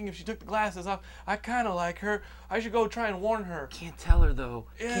good looking. If she took the glasses off, I kind of like her. I should go try and warn her. Can't tell her though.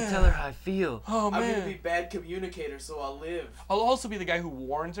 Yeah. Can't tell her how I feel. Oh man. I'm going to be bad communicator, so I'll live. I'll also be the guy who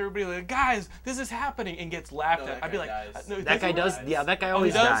warns everybody, like, guys, this is happening, and gets laughed at. I'd be like, no, that guy does. Yeah, that guy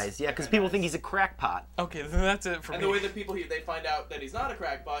always dies. Yeah, because people think he's a crackpot. Okay, then that's it for me. And the way that they find out that he's not a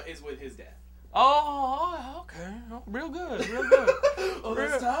crackpot is with his death. Oh, okay. Oh, real good. Oh,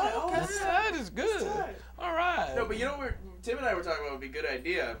 that's tight. Okay, that is good. All right. No, but Tim and I were talking about would be a good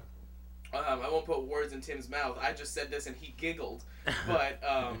idea. I won't put words in Tim's mouth. I just said this and he giggled. But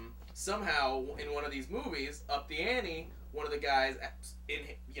somehow in one of these movies, up the ante, one of the guys,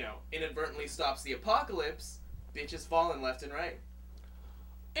 inadvertently stops the apocalypse. Bitches falling left and right.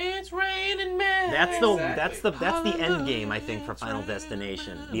 It's raining men. That's the end game, I think, for Final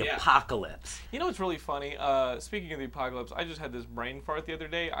Destination. The apocalypse. You know what's really funny? Speaking of the apocalypse, I just had this brain fart the other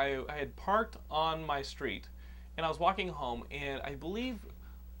day. I had parked on my street, and I was walking home, and I believe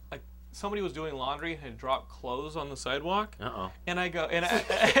like somebody was doing laundry and had dropped clothes on the sidewalk. Uh-oh. And I go,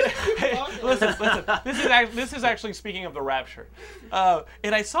 listen. This is actually speaking of the rapture.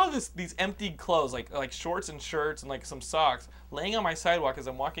 And I saw these emptied clothes, like shorts and shirts and like some socks, laying on my sidewalk as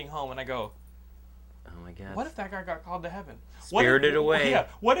I'm walking home, and I go, oh my god. What if that guy got called to heaven? Spirited away. Yeah.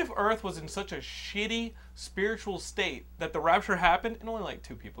 What if Earth was in such a shitty spiritual state that the rapture happened and only like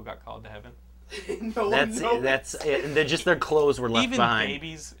 2 people got called to heaven? That's it. And just their clothes were left behind. Even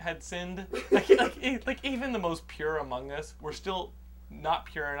babies had sinned. Like even the most pure among us were still not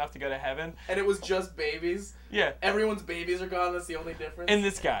pure enough to go to heaven. And it was just babies. Yeah. Everyone's babies are gone. That's the only difference. And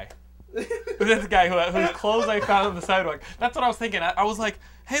this guy. This guy whose clothes I found on the sidewalk. That's what I was thinking. I was like,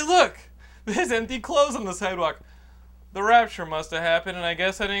 hey, look, there's empty clothes on the sidewalk. The rapture must have happened, and I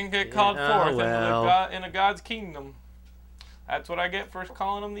guess I didn't get called forth into God's kingdom. That's what I get for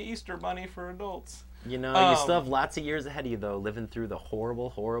calling him the Easter Bunny for adults. You know, you still have lots of years ahead of you, though, living through the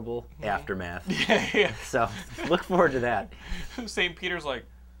horrible aftermath. Yeah. So look forward to that. St. Peter's like,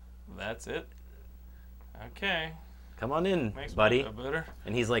 that's it. Okay. Come on in, buddy. Better.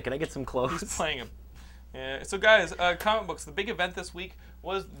 And he's like, can I get some clothes? He's playing him. Yeah. So guys, comic books. The big event this week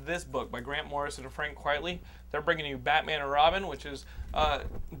was this book by Grant Morrison and Frank Quitely. They're bringing you Batman and Robin, which is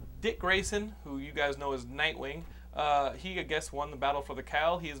Dick Grayson, who you guys know as Nightwing. He, I guess, won the battle for the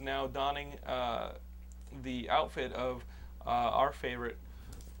cowl. He is now donning the outfit of our favorite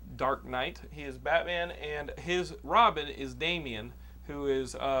Dark Knight. He is Batman, and his Robin is Damian, who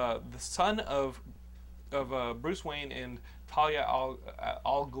is the son of Bruce Wayne and Talia al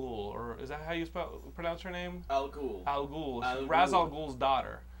Ghul, or is that how you pronounce her name? Al Ghul. Al Ghul. Ra's al Ghul's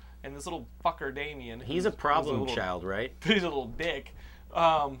daughter. And this little fucker Damian. He's a problem child, right? He's a little dick.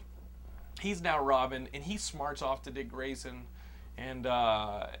 He's now Robin, and he smarts off to Dick Grayson, and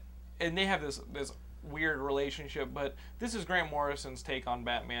they have this weird relationship, but this is Grant Morrison's take on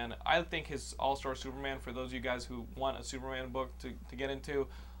Batman. I think his All-Star Superman, for those of you guys who want a Superman book to get into,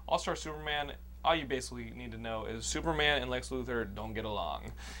 All-Star Superman, all you basically need to know is Superman and Lex Luthor don't get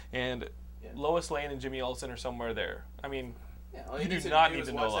along. And Lois Lane and Jimmy Olsen are somewhere there. I mean, all you need do to not do need is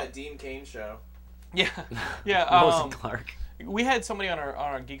to know a watch lot. that Dean Cain show. Yeah, yeah. Lois and Clark. We had somebody on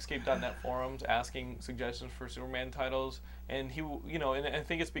our Geekscape.net forums asking suggestions for Superman titles, and and I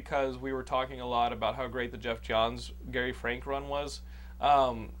think it's because we were talking a lot about how great the Jeff Johns, Gary Frank run was.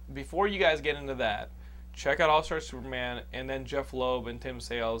 Before you guys get into that, check out All-Star Superman, and then Jeff Loeb and Tim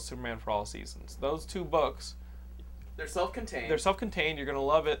Sale's Superman for All Seasons. Those two books, they're self-contained. You're gonna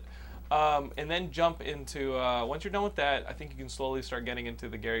love it. And then jump into once you're done with that, I think you can slowly start getting into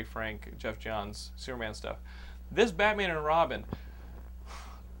the Gary Frank, Jeff Johns Superman stuff. This Batman and Robin,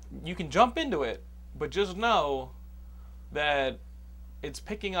 you can jump into it, but just know that it's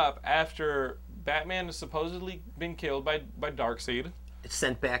picking up after Batman has supposedly been killed by Darkseid. It's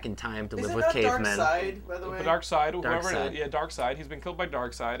sent back in time to Is live it with not cavemen. Darkseid, by the way? Darkseid, whoever Darkseid. it is. Yeah, Darkseid. He's been killed by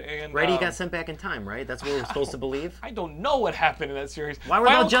Darkseid. And, Right, he got sent back in time, right? That's what we're supposed to believe? I don't know what happened in that series. Why were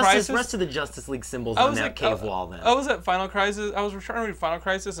Final the Crisis, rest of the Justice League symbols on that cave wall then? I was at Final Crisis. I was trying to read Final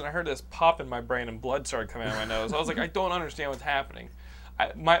Crisis, and I heard this pop in my brain, and blood started coming out of my nose. I was like, I don't understand what's happening.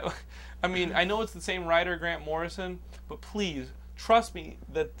 I mean, I know it's the same writer, Grant Morrison, but please trust me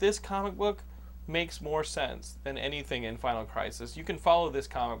that this comic book makes more sense than anything in Final Crisis. You can follow this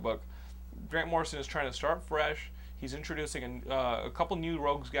comic book. Grant Morrison is trying to start fresh. He's introducing a couple new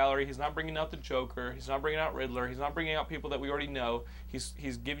rogues gallery. He's not bringing out the Joker. He's not bringing out Riddler. He's not bringing out people that we already know. He's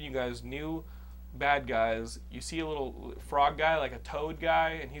giving you guys new bad guys. You see a little frog guy, like a toad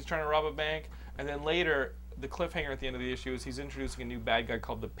guy, and he's trying to rob a bank. And then later, the cliffhanger at the end of the issue is he's introducing a new bad guy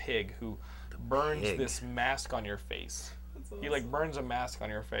called the Pig, who burns this mask on your face. He like burns a mask on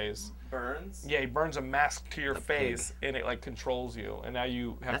your face. Burns? Yeah, he burns a mask to your face, and it like controls you, and now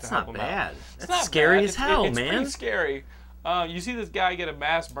you have to help him out. That's not bad. It's That's not scary bad. as hell, it's man. It's pretty scary. You see this guy get a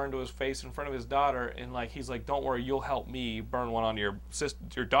mask burned to his face in front of his daughter, and like he's like, "Don't worry, you'll help me burn one on your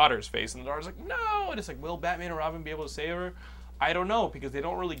daughter's face." And the daughter's like, "No!" And it's like, will Batman and Robin be able to save her? I don't know, because they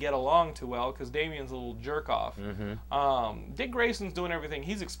don't really get along too well, because Damian's a little jerk off. Dick Grayson's doing everything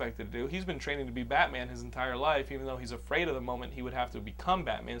he's expected to do. He's been training to be Batman his entire life, even though he's afraid of the moment he would have to become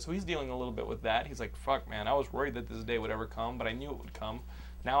Batman. So he's dealing a little bit with that. He's like, fuck, man, I was worried that this day would ever come, but I knew it would come.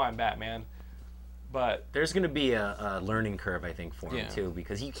 Now I'm Batman. But there's going to be a learning curve, I think, for him too,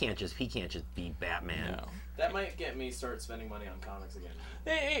 because he can't just be Batman. No. That might get me start spending money on comics again.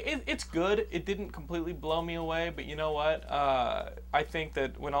 It's good. It didn't completely blow me away, but you know what? I think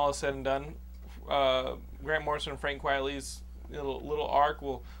that when all is said and done, Grant Morrison and Frank Quitely's little arc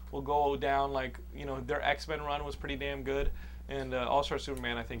will go down like, their X-Men run was pretty damn good. And All-Star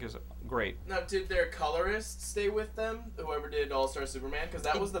Superman, I think, is great. Now, did their colorist stay with them? Whoever did All-Star Superman? Because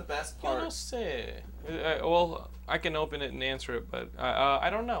that was the best part. Yo no sé. Well, I can open it and answer it, but I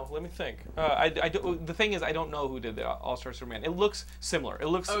don't know. Let me think. The thing is, I don't know who did the All-Star Superman. It looks similar. It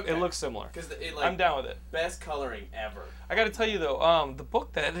looks similar. I'm down with it. Best coloring ever. I got to tell you, though, the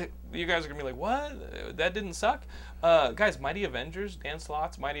book that you guys are going to be like, what? That didn't suck? Guys, Mighty Avengers, Dan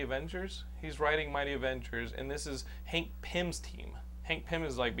Slott's Mighty Avengers. He's writing Mighty Avengers, and this is Hank Pym's team. Hank Pym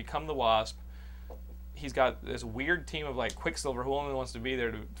is like become the Wasp. He's got this weird team of like Quicksilver, who only wants to be there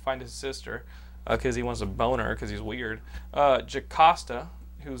to find his sister, because he wants a boner, because he's weird. Jocasta,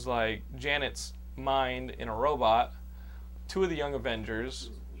 who's like Janet's mind in a robot. Two of the Young Avengers.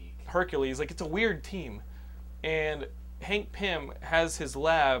 Hercules. Like, it's a weird team. And Hank Pym has his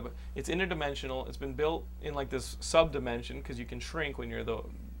lab. It's interdimensional. It's been built in like this sub-dimension, because you can shrink when you're the,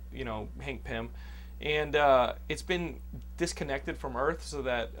 Hank Pym. And it's been disconnected from Earth so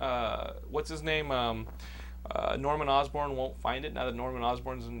that, what's his name? Norman Osborn won't find it now that Norman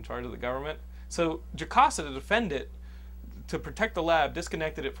Osborn's in charge of the government. So Jocasta, to defend it, to protect the lab,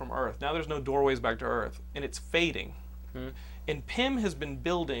 disconnected it from Earth. Now there's no doorways back to Earth, and it's fading. And Pym has been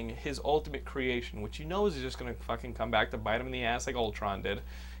building his ultimate creation, which he knows is just going to fucking come back to bite him in the ass like Ultron did.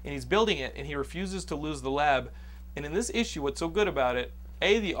 And he's building it, and he refuses to lose the lab. And in this issue, what's so good about it,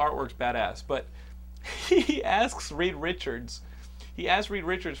 A, the artwork's badass, but he asks Reed Richards. He asks Reed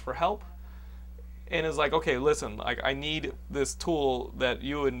Richards for help, and is like, okay, listen, like I need this tool that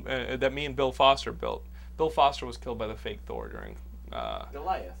you and that me and Bill Foster built. Bill Foster was killed by the fake Thor during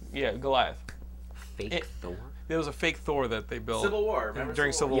Goliath. Yeah, Goliath. Thor? There was a fake Thor that they built. Civil War, remember?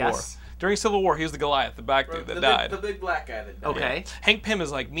 During Civil War. Yes. During Civil War, he was the Goliath, the black dude that died. The big black guy that died. Okay. Yeah. Hank Pym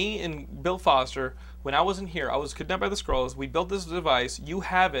is like, me and Bill Foster, when I wasn't here, I was kidnapped by the Skrulls. We built this device. You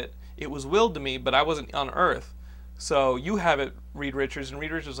have it. It was willed to me, but I wasn't on Earth. So you have it, Reed Richards, and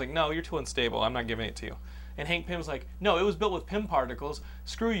Reed Richards was like, no, you're too unstable. I'm not giving it to you. And Hank Pym's like, no, it was built with Pym particles.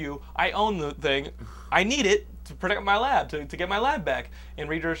 Screw you. I own the thing. I need it to protect my lab, to get my lab back. And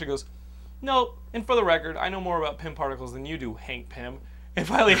Reed Richards goes, no, and for the record, I know more about Pym particles than you do, Hank Pym. And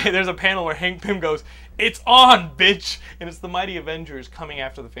finally, there's a panel where Hank Pym goes, it's on, bitch! And it's the mighty Avengers coming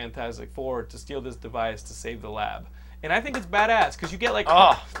after the Fantastic Four to steal this device to save the lab. And I think it's badass, because you get like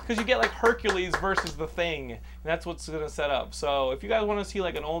Hercules versus the Thing, and that's what's going to set up. So if you guys want to see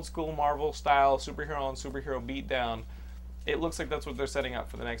like an old school Marvel style superhero on superhero beatdown, it looks like that's what they're setting up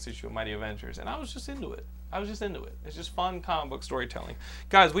for the next issue of Mighty Avengers. And I was just into it. It's just fun comic book storytelling.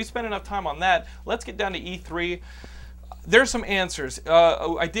 Guys, we spent enough time on that. Let's get down to E3. There's some answers.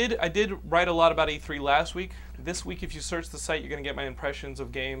 I did write a lot about E3 last week. This week, if you search the site, you're going to get my impressions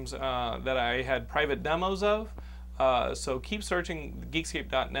of games that I had private demos of. So keep searching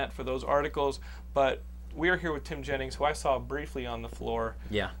Geekscape.net for those articles. But we are here with Tim Jennings, who I saw briefly on the floor.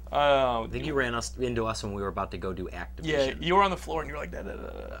 Yeah. I think you ran into us when we were about to go do Activision. Yeah, you were on the floor and you were like,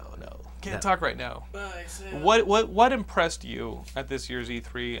 no. Can't talk right now. What impressed you at this year's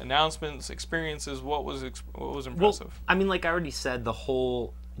E3? Announcements, experiences, what was impressive? Well, I mean, like I already said, the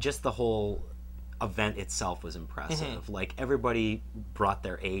whole event itself was impressive. Mm-hmm. Like, everybody brought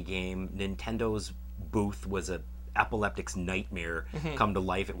their A game. Nintendo's booth was a epileptic's nightmare come to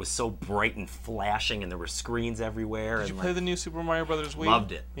life. It was so bright and flashing, and there were screens everywhere. Did you play the new Super Mario Brothers Wii?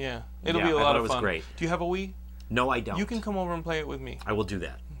 Loved it. Yeah, it'll be a lot of fun. It was great. Do you have a Wii? No, I don't. You can come over and play it with me. I will do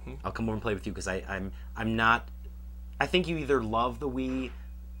that. I'll come over and play with you, because I'm not. I think you either love the Wii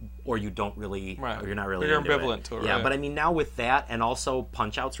or you don't really, right. or you're not really. You're into ambivalent to it. Yeah, right? but I mean, now with that, and also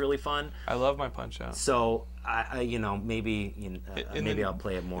Punch Out's really fun. I love my Punch Out. So maybe I'll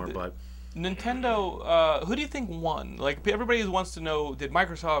play it more, but. Nintendo, who do you think won? Like, everybody wants to know, did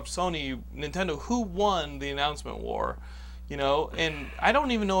Microsoft, Sony, Nintendo, who won the announcement war? And I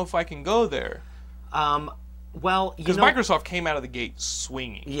don't even know if I can go there. Well, because Microsoft came out of the gate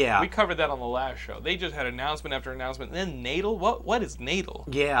swinging. Yeah. We covered that on the last show. They just had announcement after announcement. And then Natal? What is Natal?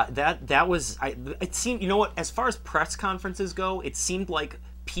 Yeah, that was... it seemed... You know what? As far as press conferences go, it seemed like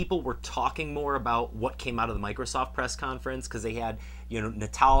people were talking more about what came out of the Microsoft press conference, because they had,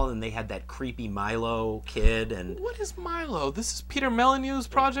 Natal, and they had that creepy Milo kid, and... What is Milo? This is Peter Molyneux's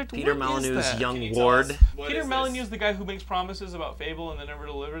project? Peter Molyneux's young ward. Peter Molyneux's the guy who makes promises about Fable and then never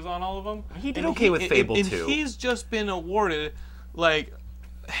delivers on all of them? He did okay with Fable, too. And he's just been awarded, like,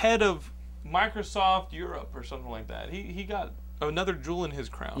 head of Microsoft Europe or something like that. He got another jewel in his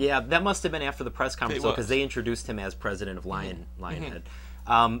crown. Yeah, that must have been after the press conference, because they introduced him as president of Lionhead.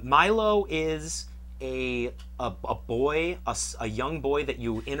 Milo is a boy, a young boy that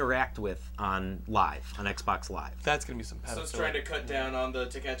you interact with on Xbox Live. That's gonna be some pedophilia. So it's trying to cut down on the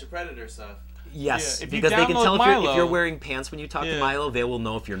To Catch a Predator stuff. Yes, yeah, because they can tell if you're wearing pants when you talk to Milo, they will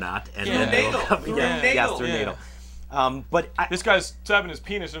know if you're not. And through Natal. But this guy's stabbing his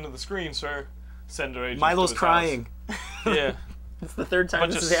penis into the screen, sir. Send her agents. Milo's crying. Yeah. It's the third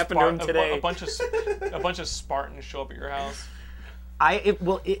time this has happened to him today. A bunch of Spartans show up at your house. It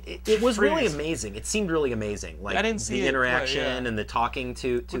was really amazing. It seemed really amazing. Like, I didn't see the interaction and the talking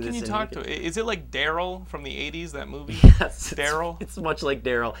to what this. Can you talk to? Is it like Daryl from the '80s? That movie. Yes, Daryl. It's much like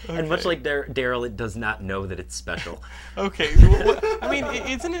Daryl, and much like Daryl, it does not know that it's special. Okay. I mean,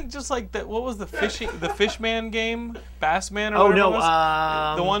 isn't it just like that? What was the Fishman game? Bassman or whatever it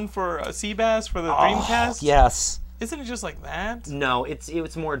was? The one for sea bass for the Dreamcast. Yes. Isn't it just like that? No,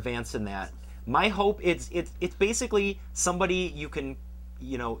 it's more advanced than that. My hope it's basically somebody you can,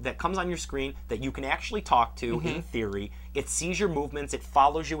 that comes on your screen that you can actually talk to in theory. It sees your movements. It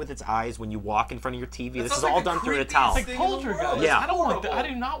follows you with its eyes when you walk in front of your TV. This is all done through Natal. It's like Poltergeist. Yeah. I don't want that. I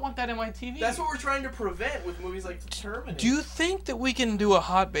do not want that in my TV. That's what we're trying to prevent with movies like Terminator. Do you think that we can do a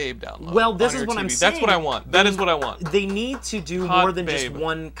hot babe download? Well, this is what TV? I'm saying. That's what I want. That is what I want. They need to do more than just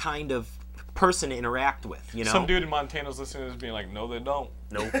one kind of person to interact with, Some dude in Montana's listening to this being like, no, they don't.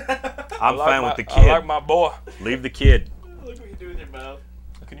 Nope. I'm fine with the kid. I like my boy. Leave the kid. Look what you do with your mouth.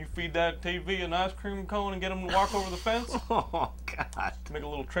 Can you feed that TV an ice cream cone and get him to walk over the fence? Oh, God. Make a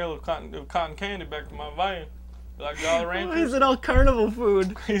little trail of cotton candy back to my van. You like Jolly Ranchers? Why is it all carnival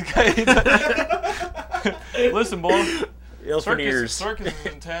food? Listen, boy. Circus is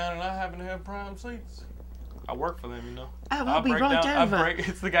in town, and I happen to have prime seats. I work for them, I'll be right down.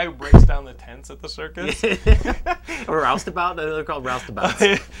 It's the guy who breaks down the tents at the circus. Or roustabout. They're called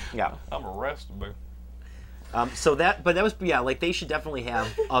roustabouts. Yeah. I'm a roustabout. But that was like they should definitely have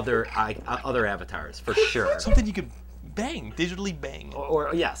other avatars for sure. Something you could digitally bang.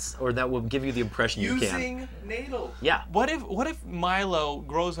 Or that will give you the impression you can. Using Natal. Yeah. What if Milo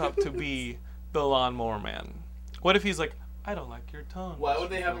grows up to be the Lawnmower Man? What if he's like, I don't like your tone. Why would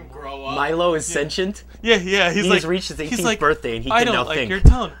they have him grow up? Milo is sentient. Yeah. He's like, reached his 18th birthday and he I can now don't like think. your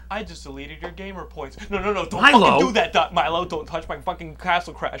tone. I just deleted your gamer points. No, don't Milo. fucking do that, Milo. Don't touch my fucking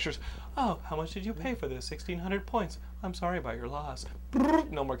Castle Crashers. Oh, how much did you pay for this? 1,600 points. I'm sorry about your loss.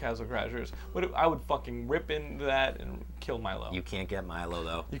 No more Castle Crashers. I would fucking rip into that and kill Milo. You can't get Milo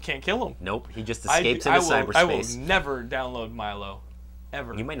though. You can't kill him. Nope, he just escapes into cyberspace. I will never download Milo.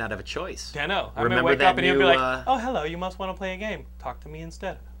 Ever. You might not have a choice. I know. I Remember might wake that up and he'll be new, like, oh, hello, you must want to play a game. Talk to me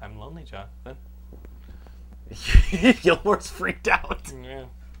instead. I'm lonely, Jonathan. Gilmore's freaked out. Yeah.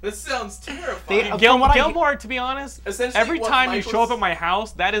 This sounds terrifying. Gilmore, to be honest, Essentially every what time you Michael's- show up at my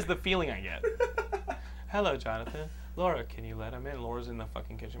house, that is the feeling I get. Hello, Jonathan. Laura, can you let him in? Laura's in the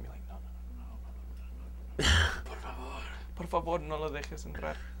fucking kitchen. Be like, no. Por favor, no lo dejes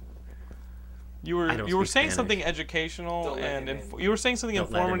entrar. You were saying Spanish. something educational Don't let and him in. you were saying something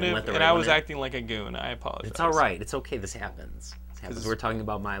Don't let him in, informative, let the and right I one was in. acting like a goon. I apologize. It's all right. It's okay. This happens. it's- We're talking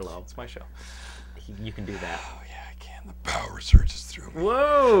about Milo. It's my show. You can do that. Oh yeah, I can. The power surges through me.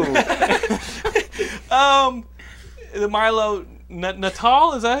 Whoa! The Milo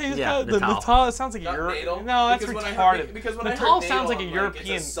Natal, is that how you Yeah, call it? The Natal. Natal. It sounds like a Not European. Natal? No, that's Because when I retarded. heard- because when I Natal heard sounds like a Natal,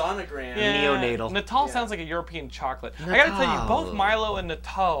 European. It's a sonogram. Yeah, Neonatal. Natal Yeah. sounds like a European chocolate. I gotta tell you, both Natal. Milo and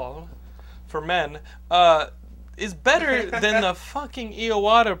Natal, for men, is better than the fucking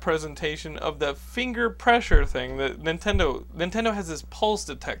Iwata presentation of the finger pressure thing that Nintendo has this pulse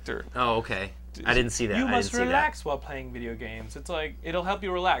detector. Oh, okay. I didn't see that. You I must didn't see relax while playing video games. It's like, it'll help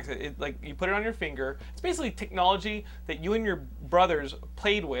you relax. It like, you put it on your finger. It's basically technology that you and your brothers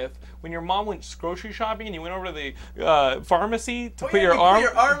played with when your mom went grocery shopping and you went over to the pharmacy to put your arm.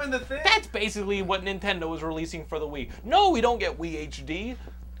 Put your arm in the thing. That's basically what Nintendo was releasing for the Wii. No, we don't get Wii HD.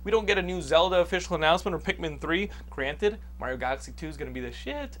 We don't get a new Zelda official announcement or Pikmin 3. Granted, Mario Galaxy 2 is going to be the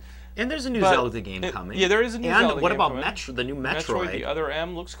shit. And there's a new But Zelda game coming. Yeah, there is a new and Zelda what game about coming. the new Metroid? The other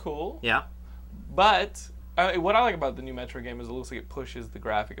M looks cool. Yeah. But what I like about the new Metroid game is it looks like it pushes the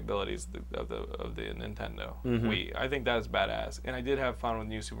graphic abilities of the Nintendo Wii. I think that is badass, and I did have fun with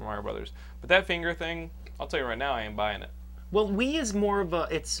New Super Mario Brothers. But that finger thing, I'll tell you right now, I ain't buying it. Well, Wii is more of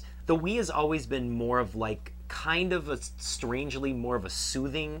the Wii has always been more of like kind of a strangely more of a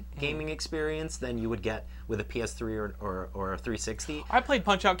soothing gaming experience than you would get with a PS3 or a 360. I played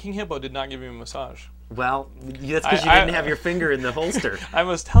Punch Out King Hippo, did not give me a massage. Well, that's because you didn't have your finger in the holster. I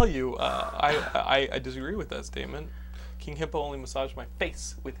must tell you, I disagree with that statement. King Hippo only massaged my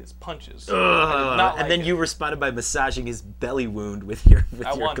face with his punches. I did not like And then it. you responded by massaging his belly wound with your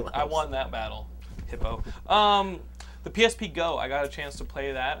gloves. I won that battle, Hippo. The PSP Go, I got a chance to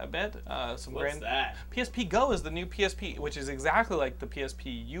play that a bit. What's that? PSP Go is the new PSP, which is exactly like the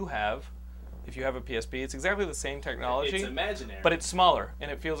PSP you have. If you have a PSP, it's exactly the same technology. It's imaginary. But it's smaller, and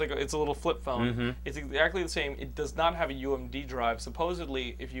it feels like it's a little flip phone. Mm-hmm. It's exactly the same. It does not have a UMD drive.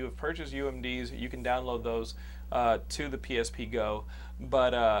 Supposedly, if you have purchased UMDs, you can download those to the PSP Go.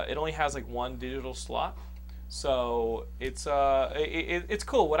 But it only has like one digital slot. So it's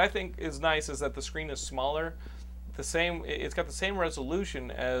cool. What I think is nice is that the screen is smaller. It's got the same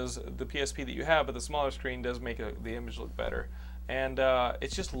resolution as the PSP that you have, but the smaller screen does make the image look better. And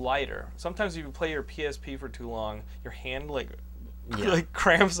it's just lighter. Sometimes if you play your PSP for too long, your hand like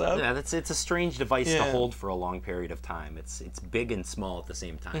cramps up. Yeah, it's a strange device to Yeah. hold for a long period of time. It's big and small at the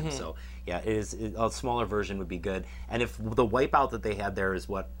same time. Mm-hmm. So yeah, a smaller version would be good. And if the wipeout that they had there is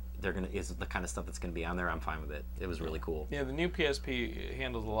what is the kind of stuff that's gonna be on there, I'm fine with it. It was really cool. Yeah, the new PSP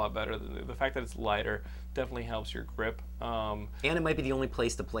handles a lot better. The fact that it's lighter definitely helps your grip. And it might be the only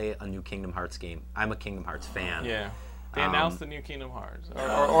place to play a new Kingdom Hearts game. I'm a Kingdom Hearts fan. Yeah. They announced the new Kingdom Hearts.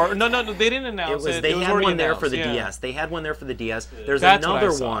 Or no, they didn't announce it. They It was had already one there for the announced, yeah. DS. They had one there for the DS. There's That's what I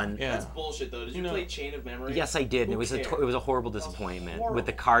another saw, one. Yeah. That's bullshit, though. Did you know- play Chain of Memory? Yes, I did. And Who it cares? was a horrible disappointment horrible. with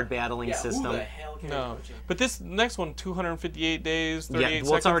the card battling Yeah, system. who the hell cares No, about Chain? but this next one, 258 days, 38 seconds.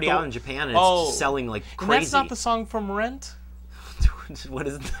 Well, it's already out in Japan and it's just selling like crazy. And that's not the song from Rent? What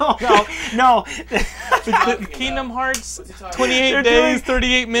is no. The Kingdom Hearts, What's he talking 28 They're days, doing-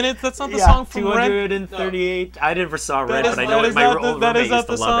 38 minutes. That's not the song from Rent. 238. I never saw Red, That is- but I know that is my not old the- that roommate is not used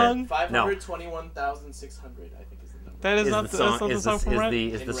to the love song? it. 521,600, I think is the number. That is Is not the the, that's song not the song from Rent.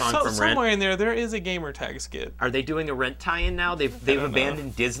 is the song So- from Rent? Somewhere in there is a gamer tag skit. Are they doing a Rent tie-in now? They've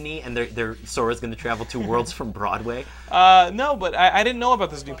abandoned Disney and Sora's going to travel 2 worlds from Broadway. No, but I didn't know about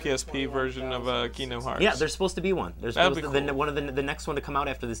this new PSP version of Kingdom Hearts. Yeah, there's supposed to be one. There's That'd supposed be to, cool. one of the next one to come out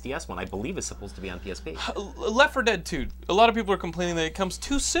after this DS one, I believe, is supposed to be on PSP. Left 4 Dead 2. A lot of people are complaining that it comes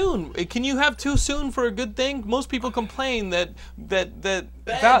too soon. Can you have too soon for a good thing? Most people complain that Bad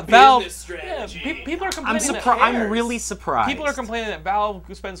Valve. business strategy. Yeah, people are I'm complaining. surprised. I'm really pleasantly surprised. People are complaining that Valve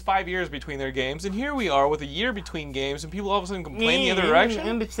spends 5 years between their games, and here we are with a year between games, and people all of a sudden complain the other direction.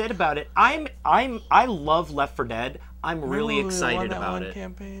 I'm upset about it. I love Left 4 Dead. I'm really excited about it.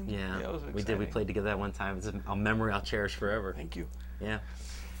 Campaign? Yeah, that was we did. We played together that one time. It's a memory I'll cherish forever. Thank you. Yeah.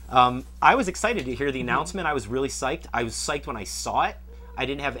 I was excited to hear the announcement. I was really psyched. I was psyched when I saw it. I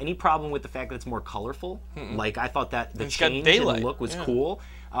didn't have any problem with the fact that it's more colorful. Like, I thought that the change in the look was cool.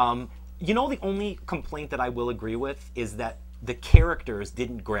 You know, the only complaint that I will agree with is that the characters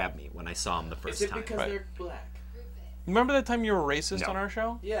didn't grab me when I saw them the first time. Is it because they're black? Remember that time you were racist on our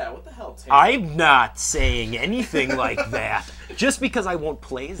show? Yeah, what the hell, Taylor? I'm not saying anything like that. Just because I won't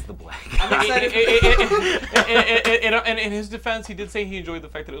play as the black guy. And in his defense, he did say he enjoyed the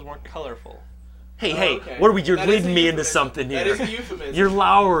fact that it was more colorful. Hey, okay. what are we? You're That leading is a me into euphemism. something here. That is a euphemism. You're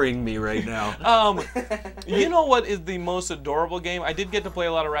lowering me right now. You know what is the most adorable game? I did get to play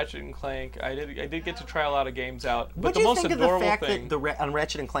a lot of Ratchet and Clank. I did get to try a lot of games out. But What the do you most think of adorable the fact thing. that on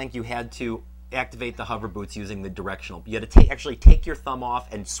Ratchet and Clank you had to activate the hover boots using the directional? You had to actually take your thumb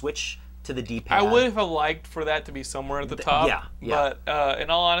off and switch to the D-pad. I would have liked for that to be somewhere at the top. yeah. But in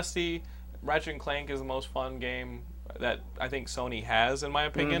all honesty, Ratchet and Clank is the most fun game that I think Sony has, in my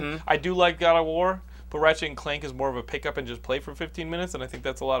opinion. I do like God of War, but Ratchet and Clank is more of a pick up and just play for 15 minutes, and I think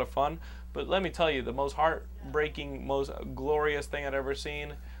that's a lot of fun. But let me tell you, the most heartbreaking, most glorious thing I'd ever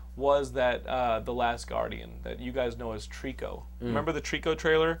seen was that The Last Guardian, that you guys know as Trico. Remember the Trico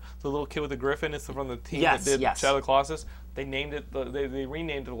trailer? The little kid with the griffin? It's from the team that did Shadow of the Colossus. They named it. They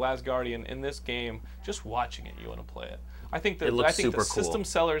renamed it The Last Guardian. In this game, just watching it, you want to play it. I think that the system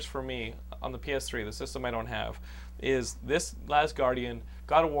sellers for me on the PS3, the system I don't have, is this Last Guardian,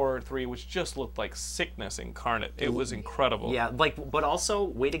 God of War 3, which just looked like sickness incarnate. It was incredible. Yeah, but also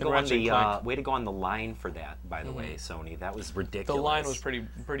way to go on the line for that. By the way, Sony, that was ridiculous. The line was pretty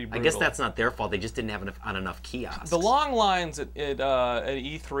brutal. I guess that's not their fault. They just didn't have enough kiosks. The long lines at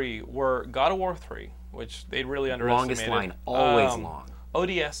E3 were God of War 3, which they really underestimated. Longest line, always long.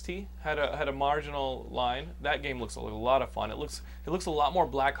 ODST had a marginal line. That game looks a lot of fun. It looks a lot more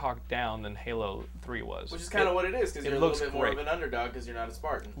Black Hawk Down than Halo 3 was. Which is kind of what it is, because you're a little bit more of an underdog because you're not a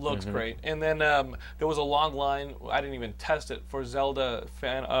Spartan. Looks great. And then there was a long line, I didn't even test it, for Zelda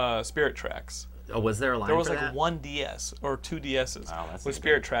Spirit Tracks. Oh, was there a line There was for like that? one DS or two DSs with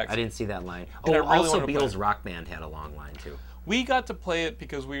Spirit Tracks. I didn't see that line. And Oh, I really also wanted to play Beatles Rock Band had a long line too. We got to play it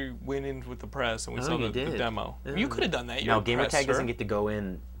because we went in with the press and we saw the demo. Yeah. You could have done that. You're No, Gamertag doesn't get to go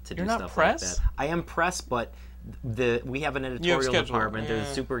in to do stuff like that. I am press, but we have an editorial department. There's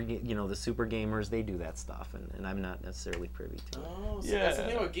the super gamers. They do that stuff, and I'm not necessarily privy to it. Oh, so that's the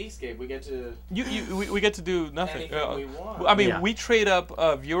thing about Geekscape. We get to we get to do nothing. anything we want. I mean, we trade up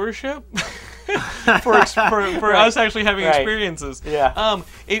viewership for us actually having experiences. Yeah.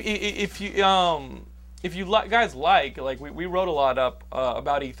 If you guys like we wrote a lot up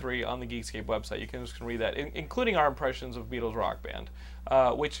about E3 on the Geekscape website. You can just read that, including our impressions of Beatles Rock Band,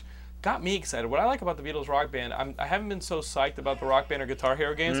 which got me excited. What I like about the Beatles Rock Band, I haven't been so psyched about the Rock Band or Guitar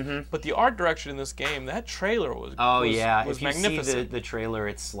Hero games, but the art direction in this game, that trailer was if magnificent. You see the trailer,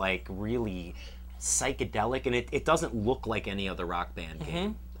 it's like really psychedelic, and it doesn't look like any other Rock Band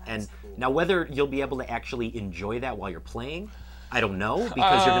game. And now whether you'll be able to actually enjoy that while you're playing, I don't know,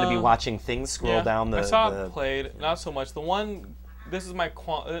 because you're going to be watching things scroll down the... I saw it played, not so much. This is my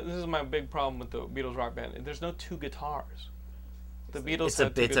big problem with the Beatles Rock Band. There's no two guitars. The Beatles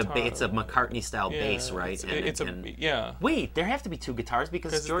have two guitars. It's a McCartney-style bass, right? Wait, there have to be two guitars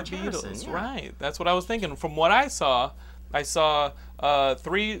because George Harrison. Beatles, right. That's what I was thinking. From what I saw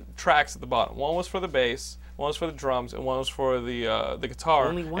 3 tracks at the bottom. One was for the bass, one was for the drums, and one was for the guitar.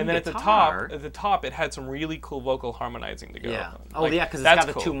 Only one and then guitar? at the top, it had some really cool vocal harmonizing to go. Yeah. Oh, because it's got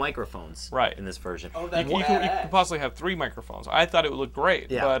the 2 microphones in this version. Oh, that's you could possibly have 3 microphones. I thought it would look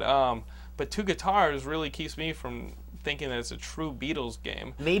great. Yeah. But 2 guitars really keeps me from thinking that it's a true Beatles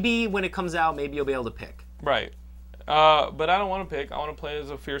game. Maybe when it comes out, maybe you'll be able to pick. Right. But I don't want to pick. I want to play as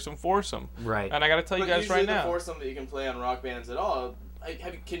a fearsome foursome. Right. And I got to tell you guys right now. the foursome that you can play on Rock Bands at all.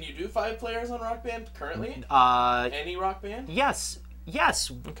 Can you do 5 players on Rock Band currently? Any Rock Band? Yes.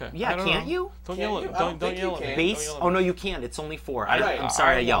 Okay. Yeah, can't you? Don't yell at me. Bass? Oh, no, you can't. It's only 4. I'm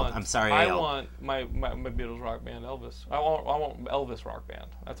sorry I yelled. I want my Beatles Rock Band Elvis. I want Elvis Rock Band.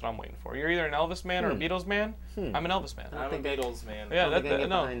 That's what I'm waiting for. You're either an Elvis man or a Beatles man. I'm an Elvis man. I'm a Beatles man. Yeah, I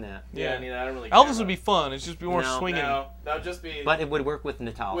don't really Elvis would be fun. It's just be more swinging. No, that would just be... But it would work with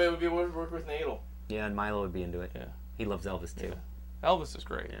Natal. It would work with Natal. Yeah, and Milo would be into it. Yeah. He loves Elvis, too. Yeah. Elvis is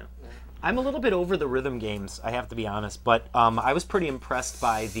great. Yeah. I'm a little bit over the rhythm games, I have to be honest, but I was pretty impressed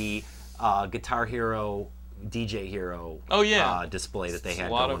by the Guitar Hero DJ Hero Oh, yeah. display that they had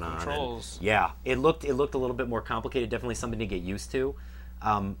a lot going of on. controls. And, yeah, it looked a little bit more complicated. Definitely something to get used to.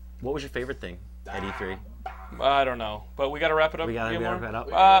 What was your favorite thing at E3? I don't know, but we got to wrap it up. We gotta wrap it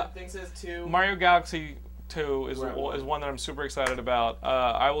up. Thing says 2. Mario Galaxy 2 is Right. one that I'm super excited about.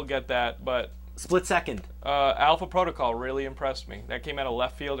 I will get that, but Split second. Alpha Protocol really impressed me. That came out of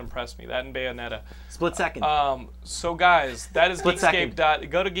left field, impressed me. That and Bayonetta. Split second. So guys, that is Split second. Geekscape.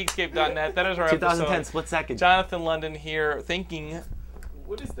 Go to Geekscape.net. That is our 2010 episode. split second. Jonathan London here, thanking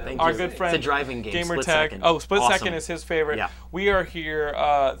What is that? Thank our you. good friend It's a driving game. Split Gamertag. second. Oh, Split Awesome. Second is his favorite. Yeah. We are here.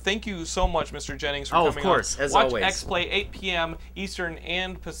 Thank you so much, Mr. Jennings, for Oh, coming of course, on. as Watch always. X-Play 8 p.m. Eastern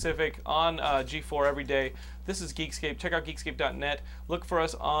and Pacific on G4 every day. This is Geekscape. Check out Geekscape.net. Look for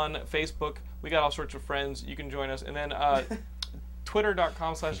us on Facebook. We got all sorts of friends. You can join us. And then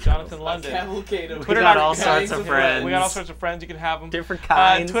Twitter.com/JonathanLondon. Cavalcade of We got all sorts of friends. We got all sorts of friends. You can have them. Different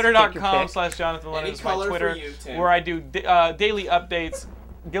kinds. Pick your pick. Twitter.com/JonathanLondon Any is my color for Twitter, you, Tim. where I do daily updates.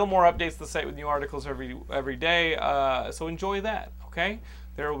 Gilmore updates the site with new articles every day. So enjoy that, okay?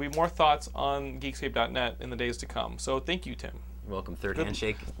 There will be more thoughts on Geekscape.net in the days to come. So thank you, Tim. You're welcome. Third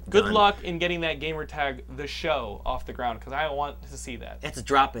handshake. Good Done. luck in getting that Gamertag, the show, off the ground, because I want to see that. It's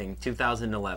dropping 2011.